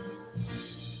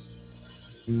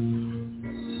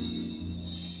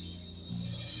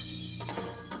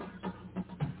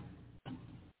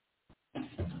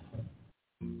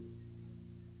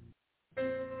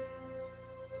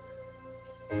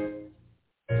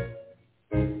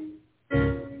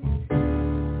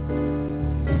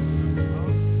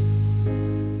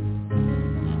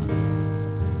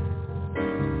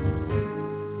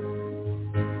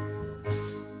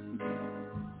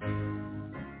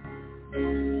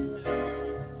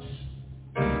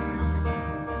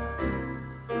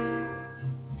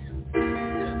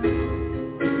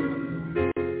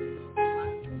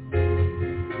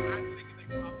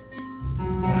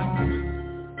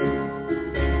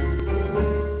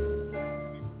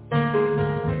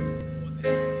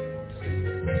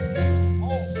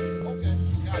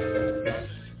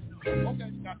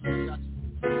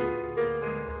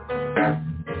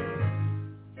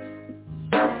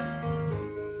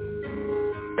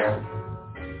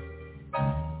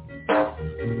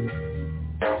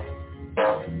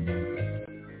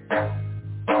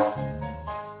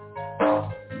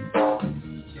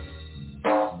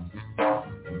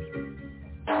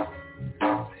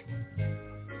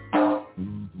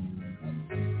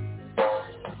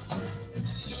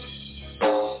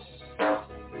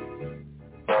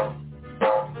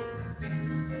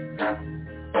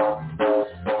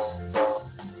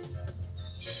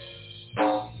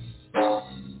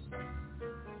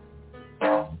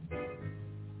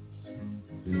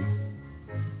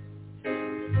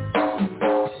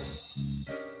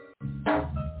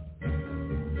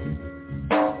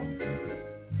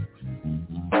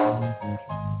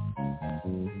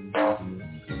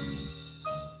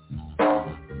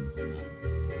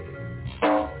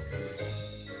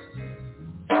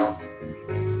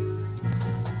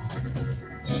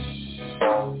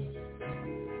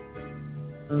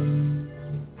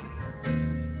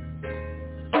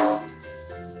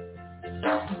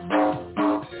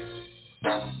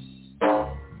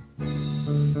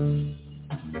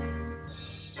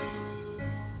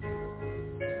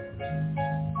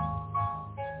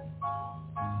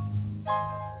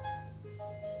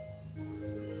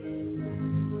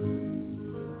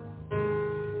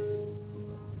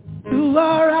 You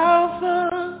are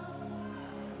Alpha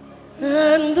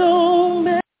and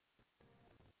Omega.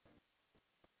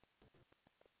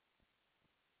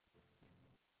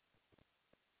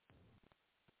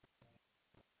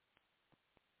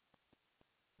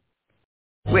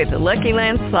 With the Lucky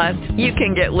Land Slots, you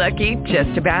can get lucky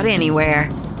just about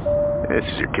anywhere. This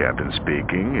is your captain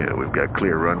speaking. We've got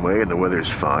clear runway and the weather's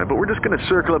fine, but we're just going to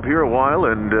circle up here a while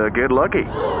and get lucky.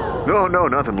 No,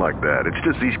 nothing like that. It's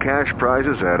just these cash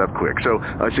prizes add up quick. So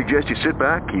I suggest you sit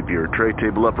back, keep your tray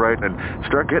table upright, and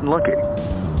start getting lucky.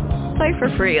 Play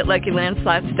for free at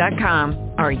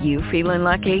LuckyLandSlots.com. Are you feeling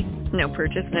lucky? No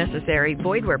purchase necessary.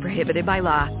 Void where prohibited by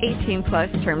law.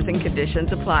 18+ terms and conditions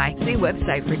apply. See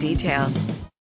website for details.